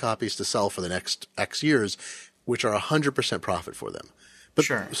 4,000 copies to sell for the next X years, which are 100% profit for them. But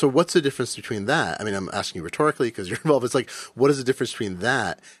sure. So what's the difference between that? I mean, I'm asking you rhetorically because you're involved. It's like, what is the difference between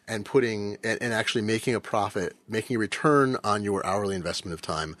that and and actually making a profit, making a return on your hourly investment of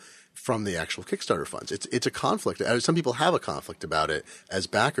time from the actual Kickstarter funds? It's a conflict. Some people have a conflict about it as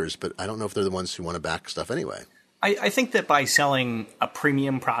backers, but I don't know if they're the ones who want to back stuff anyway. I think that by selling a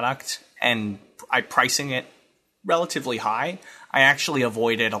premium product and pricing it relatively high, I actually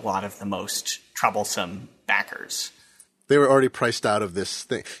avoided a lot of the most troublesome backers. They were already priced out of this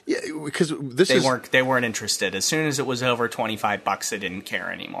thing. Yeah, because they weren't interested. As soon as it was over $25, they didn't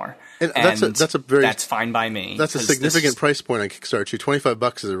care anymore. And that's fine by me. That's a significant price point on Kickstarter too.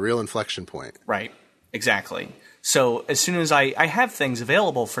 $25 is a real inflection point. Right. Exactly. So as soon as I have things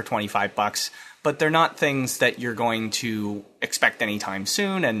available for $25, but they're not things that you're going to expect anytime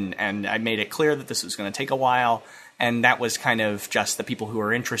soon. And I made it clear that this was going to take a while. And that was kind of just the people who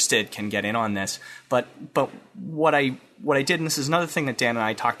are interested can get in on this. But what I did, and this is another thing that Dan and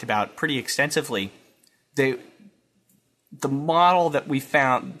I talked about pretty extensively, the model that we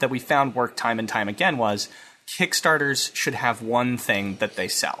found worked time and time again was Kickstarters should have one thing that they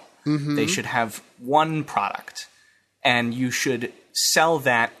sell. Mm-hmm. They should have one product, and you should sell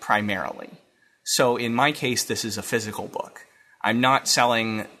that primarily. So in my case, this is a physical book. I'm not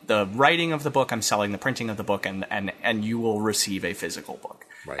selling the writing of the book. I'm selling the printing of the book, and you will receive a physical book.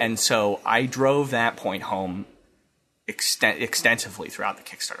 Right. And so I drove that point home extensively throughout the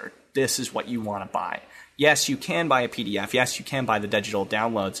Kickstarter. This is what you want to buy. Yes, you can buy a PDF. Yes, you can buy the digital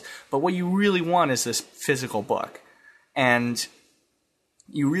downloads. But what you really want is this physical book. And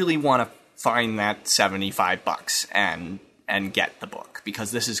you really want to find that $75 and get the book,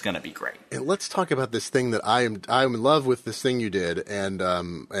 because this is going to be great. And let's talk about this thing that I'm in love with, this thing you did. And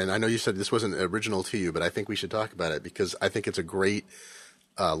I know you said this wasn't original to you, but I think we should talk about it because I think it's a great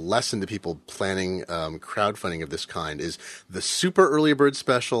lesson to people planning crowdfunding of this kind, is the super early bird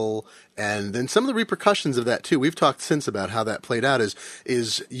special, and then some of the repercussions of that too. We've talked since about how that played out.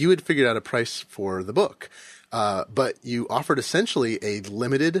 Is you had figured out a price for the book, but you offered essentially a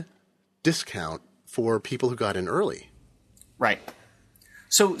limited discount for people who got in early. Right.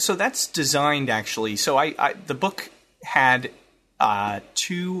 So that's designed actually. So I the book had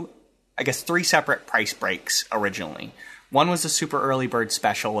three separate price breaks originally. One was the super early bird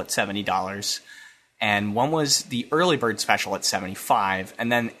special at $70, and one was the early bird special at $75,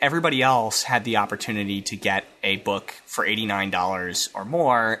 and then everybody else had the opportunity to get a book for $89 or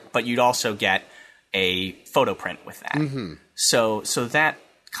more, but you'd also get a photo print with that. Mm-hmm. So that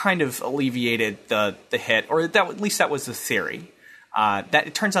kind of alleviated the hit, or at least that was the theory. That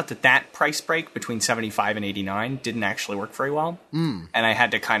it turns out that price break between 75 and 89 didn't actually work very well. And I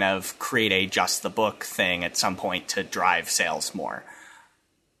had to kind of create a just the book thing at some point to drive sales more.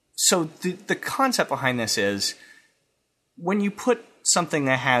 So the concept behind this is when you put something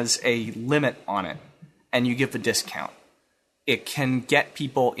that has a limit on it and you give a discount, it can get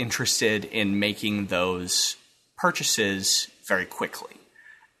people interested in making those purchases very quickly.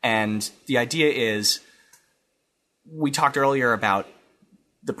 And the idea is, we talked earlier about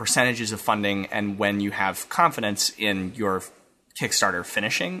the percentages of funding and when you have confidence in your Kickstarter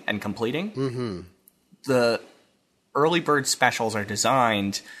finishing and completing. Mm-hmm. The early bird specials are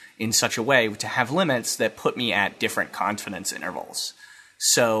designed in such a way to have limits that put me at different confidence intervals.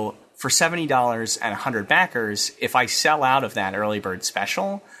 So for $70 and 100 backers, if I sell out of that early bird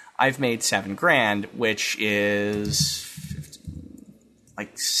special, I've made $7,000, which is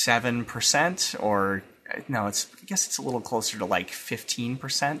like 7%, or no, I guess it's a little closer to like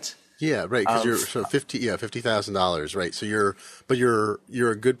 15%. Yeah, right. Because you're $50,000, right? So you're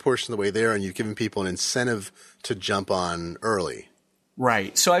a good portion of the way there, and you've given people an incentive to jump on early.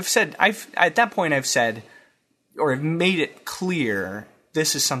 Right. So I've said or I've made it clear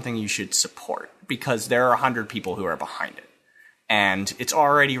this is something you should support, because there are 100 people who are behind it, and it's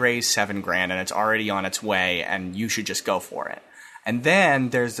already raised $7,000 and it's already on its way, and you should just go for it. And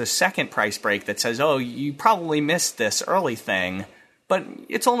then there's the second price break that says, oh, you probably missed this early thing, but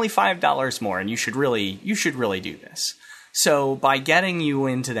it's only $5 more, and you should really do this. So by getting you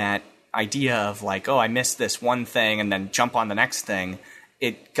into that idea of like, oh, I missed this one thing and then jump on the next thing,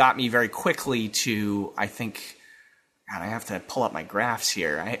 it got me very quickly to, I think, God, I have to pull up my graphs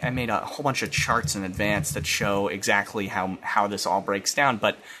here. I made a whole bunch of charts in advance that show exactly how this all breaks down.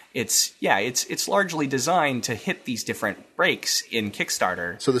 But it's largely designed to hit these different breaks in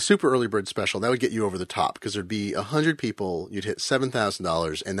Kickstarter. So the super early bird special, that would get you over the top, because there'd be 100 people, you'd hit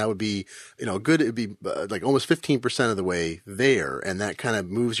 $7,000, and that would be, it'd be like almost 15% of the way there, and that kind of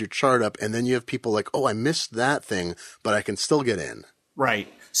moves your chart up. And then you have people like, oh, I missed that thing, but I can still get in. Right.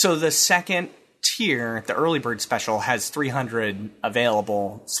 So the second tier, the early bird special, has 300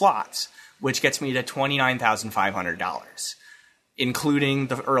 available slots, which gets me to $29,500, including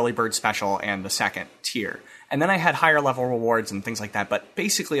the early bird special and the second tier. And then I had higher level rewards and things like that. But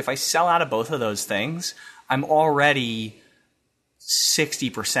basically, if I sell out of both of those things, I'm already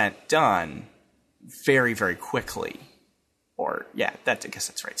 60% done very, very quickly. Or, I guess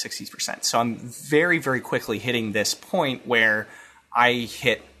that's right, 60%. So I'm very, very quickly hitting this point where I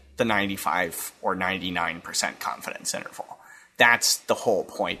hit the 95 or 99% confidence interval. That's the whole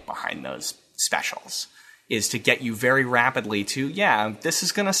point behind those specials, is to get you very rapidly to, this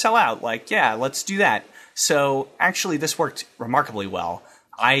is going to sell out. Like, let's do that. So actually this worked remarkably well.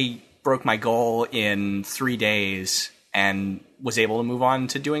 I broke my goal in 3 days and was able to move on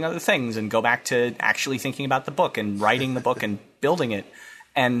to doing other things and go back to actually thinking about the book and writing the book and building it.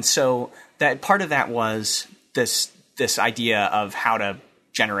 And so that part of that was this idea of how to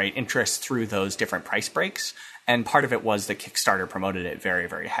generate interest through those different price breaks. And part of it was that Kickstarter promoted it very,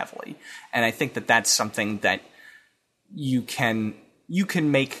 very heavily. And I think that that's something that you can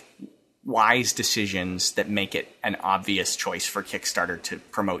make wise decisions that make it an obvious choice for Kickstarter to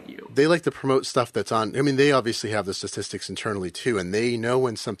promote you. They like to promote stuff that's on. I mean, they obviously have the statistics internally too, and they know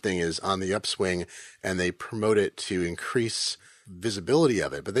when something is on the upswing and they promote it to increase visibility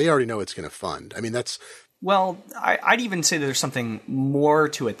of it, but they already know it's going to fund. I mean, that's... Well, I'd even say that there's something more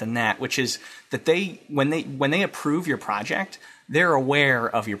to it than that, which is that when they approve your project, they're aware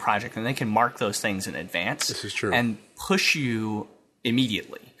of your project and they can mark those things in advance. This is true. And push you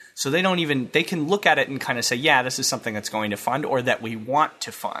immediately. So they can look at it and kind of say, yeah, this is something that's going to fund or that we want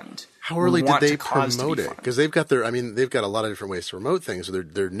to fund. How early did they promote it? Because they've got they've got a lot of different ways to promote things. So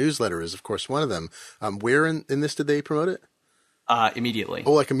their newsletter is, of course, one of them. Where in this did they promote it? Immediately.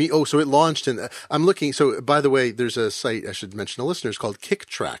 So it launched I'm looking. So by the way, there's a site I should mention to listeners called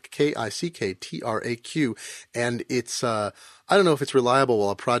KickTrack, KickTraq, and it's I don't know if it's reliable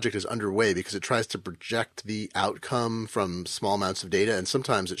while a project is underway because it tries to project the outcome from small amounts of data, and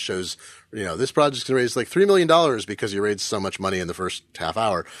sometimes it shows, this project's going to raise like $3 million because you raised so much money in the first half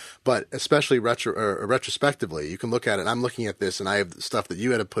hour. But especially retrospectively, you can look at it. And I'm looking at this, and I have stuff that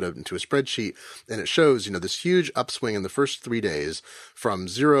you had to put into a spreadsheet, and it shows this huge upswing in the first 3 days from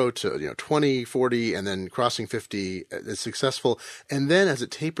 0 to 20, 40, and then crossing 50 is successful. And then as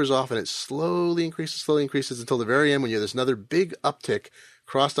it tapers off and it slowly increases until the very end when you have this another big uptick,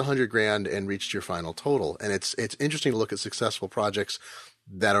 crossed $100,000 and reached your final total. And it's interesting to look at successful projects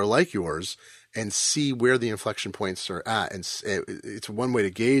that are like yours and see where the inflection points are at. And it's one way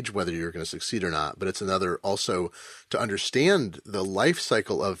to gauge whether you're going to succeed or not, but it's another also to understand the life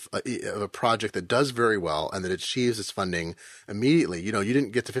cycle of a project that does very well and that achieves its funding immediately. You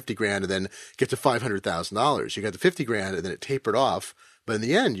didn't get to $50,000 and then get to $500,000. You got to $50,000 and then it tapered off. But in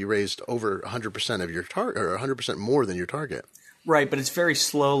the end, you raised over 100% of your target, or 100% more than your target. Right, but it's very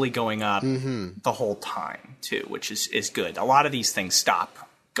slowly going up the whole time, too, which is good. A lot of these things stop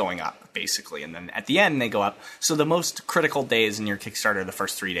going up, basically, and then at the end, they go up. So the most critical days in your Kickstarter are the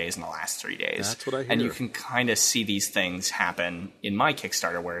first 3 days and the last 3 days. That's what I hear. And you can kind of see these things happen in my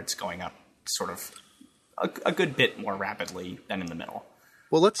Kickstarter where it's going up sort of a good bit more rapidly than in the middle.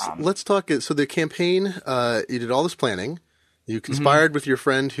 Well, let's talk. So the campaign, you did all this planning. You conspired with your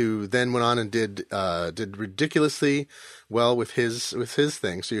friend, who then went on and did ridiculously well with his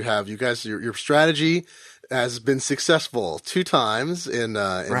thing. So your strategy has been successful 2 times in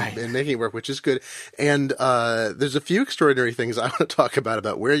making it work, which is good. And there's a few extraordinary things I want to talk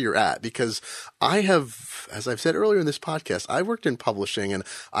about where you're at, because I have, as I've said earlier in this podcast, I worked in publishing and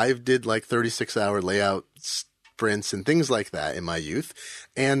I did like 36-hour layout sprints and things like that in my youth.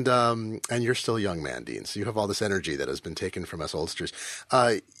 And you're still a young man, Dean. So you have all this energy that has been taken from us oldsters.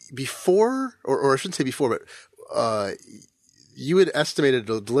 Before, or I shouldn't say before, but you had estimated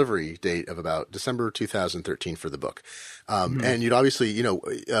a delivery date of about December 2013 for the book. And you'd obviously,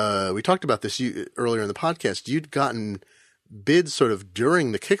 we talked about this earlier in the podcast. You'd gotten bids sort of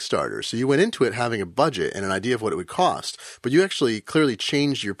during the Kickstarter. So you went into it having a budget and an idea of what it would cost, but you actually clearly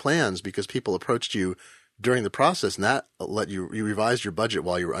changed your plans because people approached you during the process, and that let you revised your budget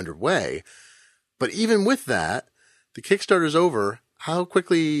while you were underway. But even with that, the Kickstarter's over. How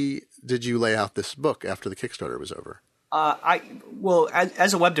quickly did you lay out this book after the Kickstarter was over?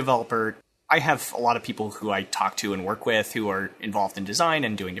 As a web developer, I have a lot of people who I talk to and work with who are involved in design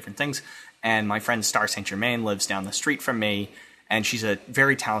and doing different things. And my friend Star St. Germain lives down the street from me, and she's a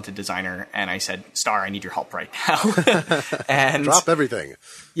very talented designer. And I said, Star, I need your help right now. And drop everything.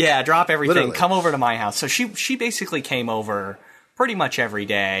 Yeah, drop everything. Literally. Come over to my house. So she basically came over pretty much every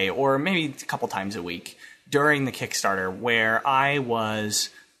day, or maybe a couple times a week during the Kickstarter, where I was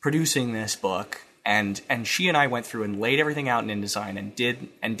producing this book, and she and I went through and laid everything out in InDesign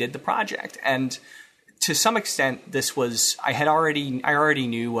and did the project. And to some extent, this was I already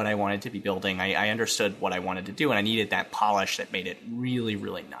knew what I wanted to be building. I understood what I wanted to do, and I needed that polish that made it really,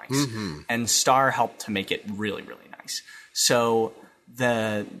 really nice. And Star helped to make it really, really nice. So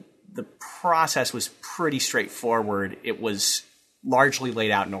the process was pretty straightforward. It was largely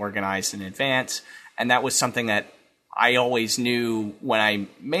laid out and organized in advance, and that was something that I always knew when I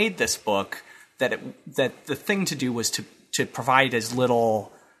made this book, that the thing to do was to provide as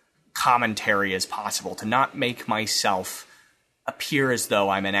little commentary as possible, to not make myself appear as though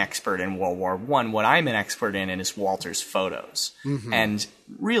I'm an expert in World War I. What I'm an expert in is Walter's photos. Mm-hmm. And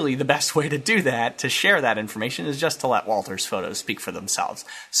really the best way to do that, to share that information, is just to let Walter's photos speak for themselves.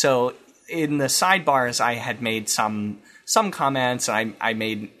 So in the sidebars, I had made some comments. I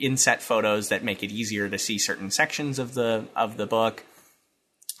made inset photos that make it easier to see certain sections of the book.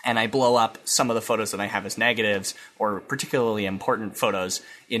 And I blow up some of the photos that I have as negatives, or particularly important photos,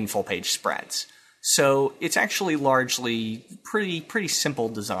 in full-page spreads. So it's actually largely pretty simple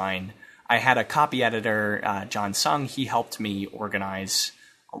design. I had a copy editor, John Sung. He helped me organize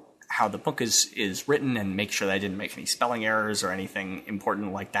how the book is written and make sure that I didn't make any spelling errors or anything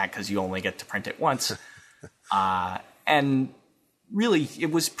important like that, because you only get to print it once. And really,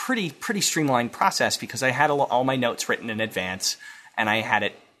 it was pretty streamlined process, because I had all my notes written in advance, and I had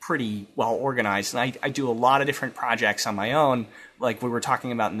it pretty well organized. And I do a lot of different projects on my own, like we were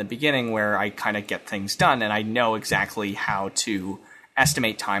talking about in the beginning, where I kind of get things done, and I know exactly how to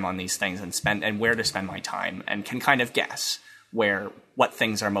estimate time on these things and where to spend my time, and can kind of guess what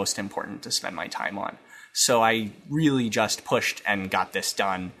things are most important to spend my time on. So I really just pushed and got this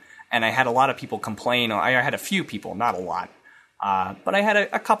done. And I had a lot of people complain. I had a few people, not a lot. But I had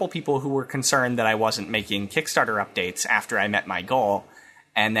a couple people who were concerned that I wasn't making Kickstarter updates after I met my goal.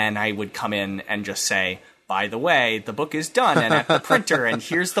 And then I would come in and just say, by the way, the book is done and at the printer, and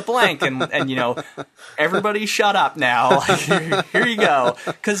here's the blank, and everybody shut up now. Here you go.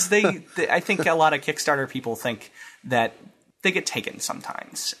 Because I think a lot of Kickstarter people think that they get taken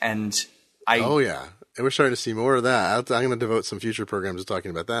sometimes. And oh yeah. And we're starting to see more of that. I'm going to devote some future programs to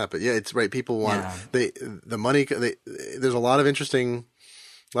talking about that. But yeah, it's right. People want the money. There's a lot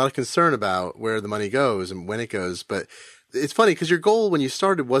of concern about where the money goes and when it goes. But it's funny, because your goal when you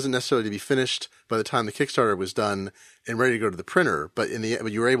started wasn't necessarily to be finished by the time the Kickstarter was done and ready to go to the printer. But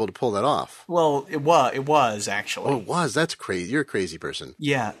but you were able to pull that off. Well, it was actually. Oh, it was. That's crazy. You're a crazy person.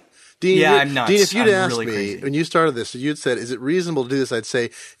 Yeah. Dean, I'm nuts. Dean, if you'd asked really me crazy. when you started this, you'd said, is it reasonable to do this? I'd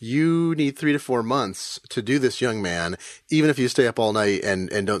say you need 3 to 4 months to do this, young man, even if you stay up all night and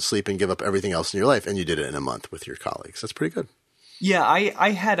don't sleep and give up everything else in your life. And you did it in a month with your colleagues. That's pretty good. Yeah,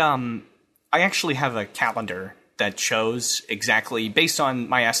 I actually have a calendar that shows exactly, based on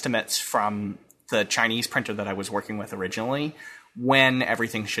my estimates from the Chinese printer that I was working with originally, when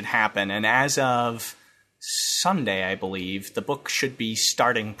everything should happen. And as of Sunday, I believe, the book should be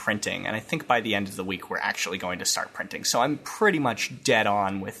starting printing. And I think by the end of the week, we're actually going to start printing. So I'm pretty much dead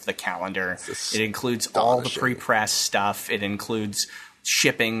on with the calendar. It includes all the pre-press stuff. It includes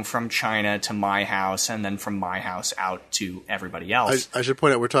shipping from China to my house, and then from my house out to everybody else. I should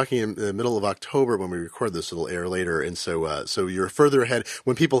point out, we're talking in the middle of October when we record this. It'll air later. And so you're further ahead.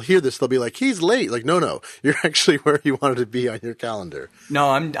 When people hear this, they'll be like, he's late. Like, no, you're actually where you wanted to be on your calendar. No,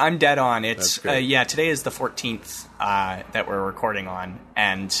 I'm dead on. It's, today is the 14th, that we're recording on.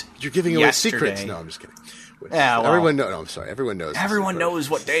 And you're giving away secrets. No, I'm just kidding. Yeah, well, everyone knows. No, I'm sorry. Everyone knows. Everyone knows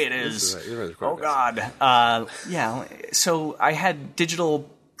what day it is. Oh God. So I had digital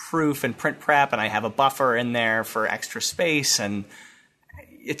proof and print prep, and I have a buffer in there for extra space, and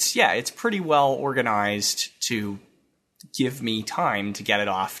it's pretty well organized to give me time to get it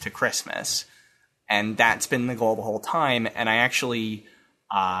off to Christmas, and that's been the goal the whole time. And I actually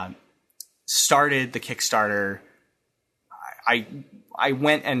started the Kickstarter. I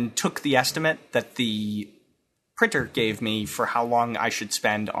went and took the estimate that the printer gave me for how long I should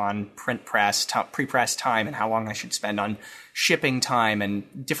spend on print press, pre-press time, and how long I should spend on shipping time and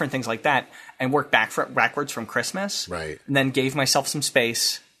different things like that, and worked backwards from Christmas. Right. And then gave myself some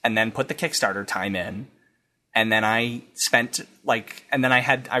space, and then put the Kickstarter time in. And then I spent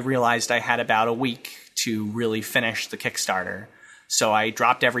I realized I had about a week to really finish the Kickstarter. So I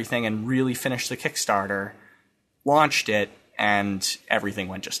dropped everything and really finished the Kickstarter, launched it, and everything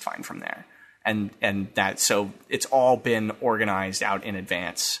went just fine from there. So it's all been organized out in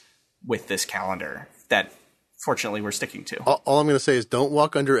advance with this calendar that fortunately we're sticking to. All I'm going to say is don't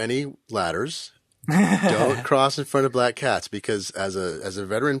walk under any ladders. Don't cross in front of black cats, because as a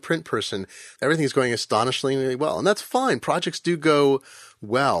veteran print person, everything's going astonishingly well. And that's fine. Projects do go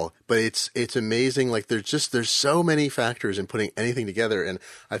well, but it's amazing. Like there's so many factors in putting anything together. And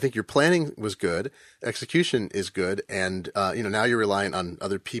I think your planning was good. Execution is good. And, now you're relying on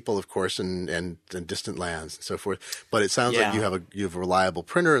other people, of course, and distant lands and so forth. But it sounds like you have a reliable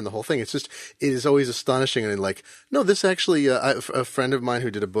printer and the whole thing. It is always astonishing. And like, no, this actually, a friend of mine who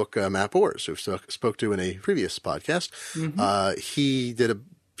did a book, Matt Bors, who spoke to in a previous podcast, he did a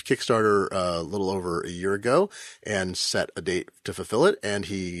Kickstarter a little over a year ago and set a date to fulfill it, and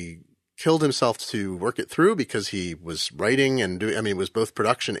he killed himself to work it through because he was writing and doing, it was both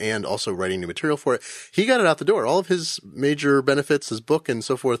production and also writing new material for it. He got it out the door. All of his major benefits, his book and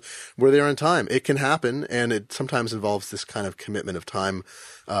so forth, were there on time. It can happen, and it sometimes involves this kind of commitment of time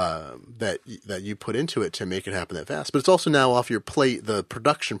that you put into it to make it happen that fast. But it's also now off your plate, the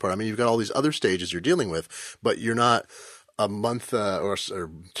production part. You've got all these other stages you're dealing with, but you're not a month or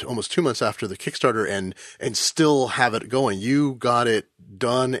almost 2 months after the Kickstarter and still have it going. You got it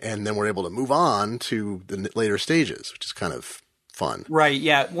done and then we're able to move on to the later stages, which is kind of fun. Right,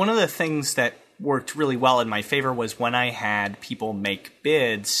 yeah. One of the things that worked really well in my favor was when I had people make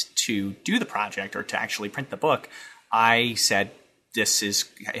bids to do the project or to actually print the book, I said,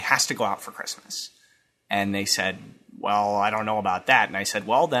 it has to go out for Christmas. And they said, well, I don't know about that. And I said,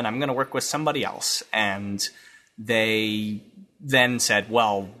 well, then I'm going to work with somebody else. And they then said,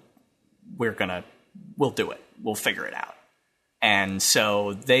 well, we'll do it. We'll figure it out. And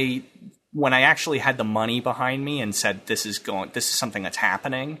so when I actually had the money behind me and said, this is something that's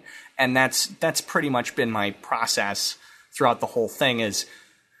happening. And that's pretty much been my process throughout the whole thing is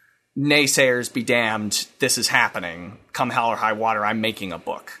naysayers be damned. This is happening. Come hell or high water. I'm making a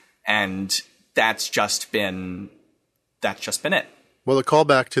book. And that's just been it. Well, the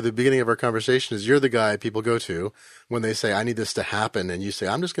callback to the beginning of our conversation is you're the guy people go to when they say, I need this to happen. And you say,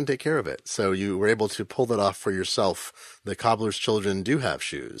 I'm just going to take care of it. So you were able to pull that off for yourself. The cobbler's children do have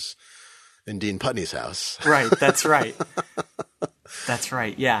shoes in Dean Putney's house. Right. That's right. That's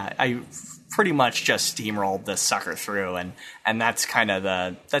right. Yeah. I pretty much just steamrolled this sucker through. And that's kind of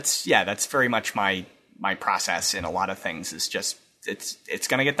that's very much my process in a lot of things is just, it's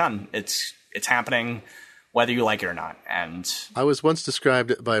going to get done. It's happening, whether you like it or not. And I was once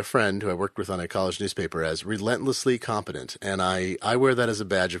described by a friend who I worked with on a college newspaper as relentlessly competent. And I wear that as a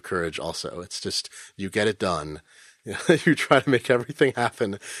badge of courage also. It's just, you get it done. You try to make everything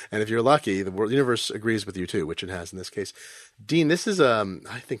happen. And if you're lucky, the universe agrees with you too, which it has in this case. Dean, this is,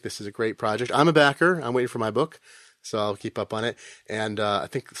 I think this is a great project. I'm a backer. I'm waiting for my book, so I'll keep up on it. And I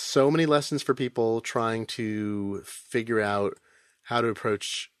think so many lessons for people trying to figure out how to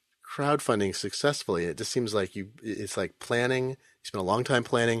approach crowdfunding successfully. It just seems like it's like planning. You spent a long time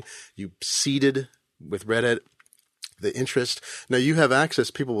planning. You seeded with Reddit the interest. Now you have access,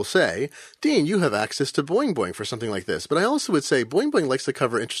 people will say, Dean, you have access to Boing Boing for something like this. But I also would say Boing Boing likes to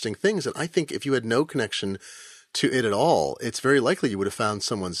cover interesting things. And I think if you had no connection to it at all, it's very likely you would have found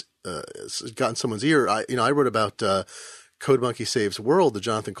gotten someone's ear. I wrote about, Code Monkey Saves World, the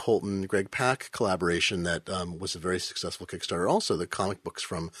Jonathan Colton, Greg Pak collaboration that was a very successful Kickstarter. Also, the comic books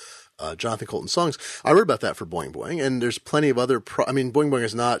from Jonathan Colton songs. I wrote about that for Boing Boing, and there's plenty of other Boing Boing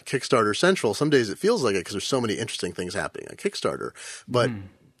is not Kickstarter central. Some days it feels like it because there's so many interesting things happening on Kickstarter. But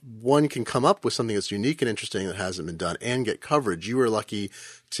one can come up with something that's unique and interesting that hasn't been done and get coverage. You were lucky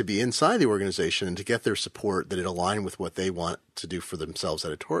to be inside the organization and to get their support that it aligned with what they want to do for themselves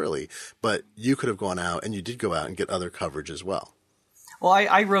editorially. But you could have gone out, and you did go out and get other coverage as well. Well,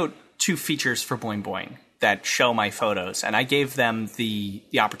 I wrote 2 features for Boing Boing that show my photos, and I gave them the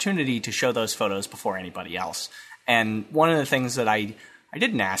opportunity to show those photos before anybody else. And one of the things that I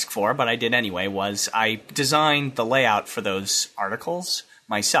didn't ask for, but I did anyway, was I designed the layout for those articles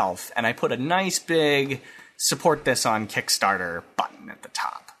myself, and I put a nice big support this on Kickstarter button at the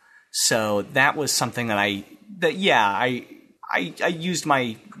top. So that was something that I used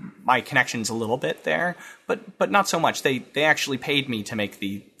my connections a little bit there, but not so much. They actually paid me to make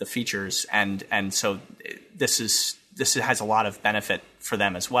the features, and so this has a lot of benefit for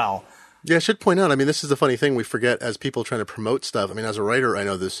them as well. Yeah, I should point out, this is the funny thing we forget as people trying to promote stuff. As a writer, I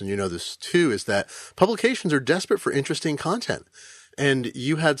know this, and you know this too, is that publications are desperate for interesting content. And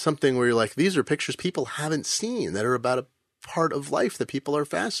you had something where you're like, these are pictures people haven't seen that are about a part of life that people are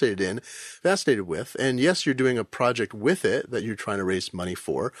fascinated with. And yes, you're doing a project with it that you're trying to raise money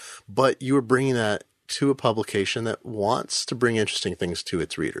for, but you are bringing that to a publication that wants to bring interesting things to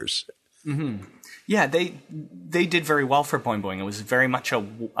its readers. Mm-hmm. Yeah, they did very well for Boing Boing. It was very much a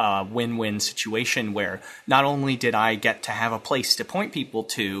win-win situation where not only did I get to have a place to point people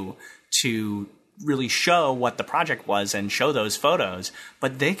to really show what the project was and show those photos,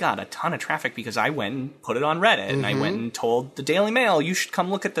 but they got a ton of traffic because I went and put it on Reddit, and I went and told the Daily Mail, you should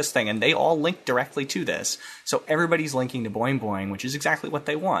come look at this thing, and they all linked directly to this. So everybody's linking to Boing Boing, which is exactly what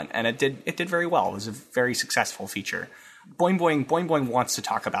they want, and it did very well. It was a very successful feature. Boing Boing wants to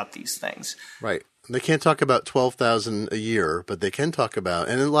talk about these things. Right. They can't talk about 12,000 a year, but they can talk about,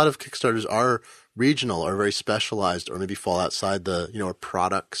 and a lot of Kickstarters are regional or very specialized or maybe fall outside the,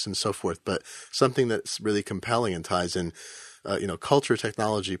 products and so forth, but something that's really compelling and ties in, culture,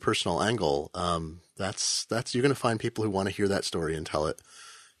 technology, personal angle. That's you're going to find people who want to hear that story and tell it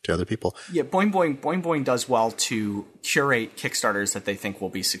to other people. Yeah, Boing Boing does well to curate Kickstarters that they think will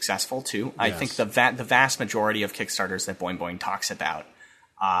be successful too. Yes. I think the vast majority of Kickstarters that Boing Boing talks about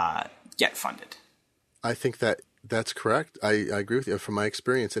get funded. I think that's correct. I agree with you from my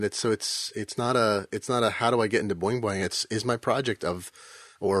experience, and it's not a how do I get into Boing Boing? Is my project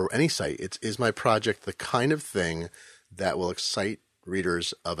or any site. Is my project the kind of thing that will excite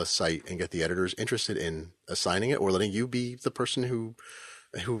readers of a site and get the editors interested in assigning it or letting you be the person who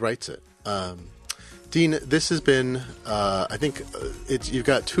writes it. Dean, this has been, I think you've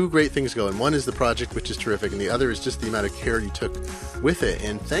got two great things going. One is the project, which is terrific, and the other is just the amount of care you took with it.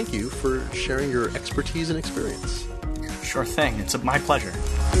 And thank you for sharing your expertise and experience. Sure thing. It's my pleasure.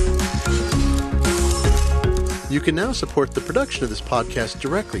 You can now support the production of this podcast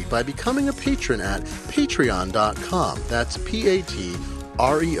directly by becoming a patron at patreon.com. That's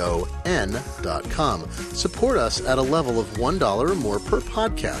patreon.com. Support us at a level of $1 or more per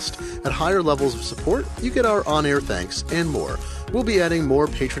podcast. At higher levels of support, you get our on-air thanks and more. We'll be adding more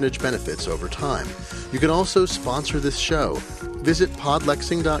patronage benefits over time. You can also sponsor this show. Visit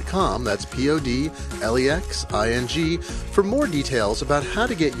podlexing.com, that's PODLEXING, for more details about how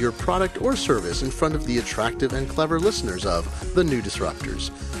to get your product or service in front of the attractive and clever listeners of The New Disruptors.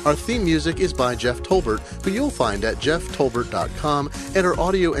 Our theme music is by Jeff Tolbert, who you'll find at jefftolbert.com, and our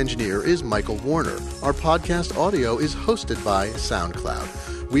audio engineer is Michael Warner. Our podcast audio is hosted by SoundCloud.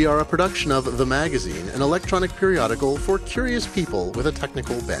 We are a production of The Magazine, an electronic periodical for curious people with a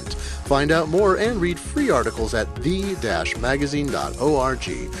technical bent. Find out more and read free articles at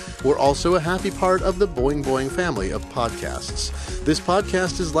the-magazine.org. We're also a happy part of the Boing Boing family of podcasts. This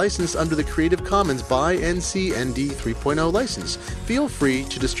podcast is licensed under the Creative Commons by NC ND 3.0 license. Feel free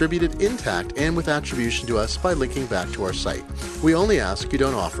to distribute it intact and with attribution to us by linking back to our site. We only ask you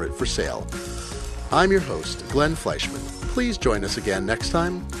don't offer it for sale. I'm your host, Glenn Fleischman. Please join us again next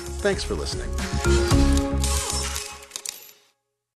time. Thanks for listening.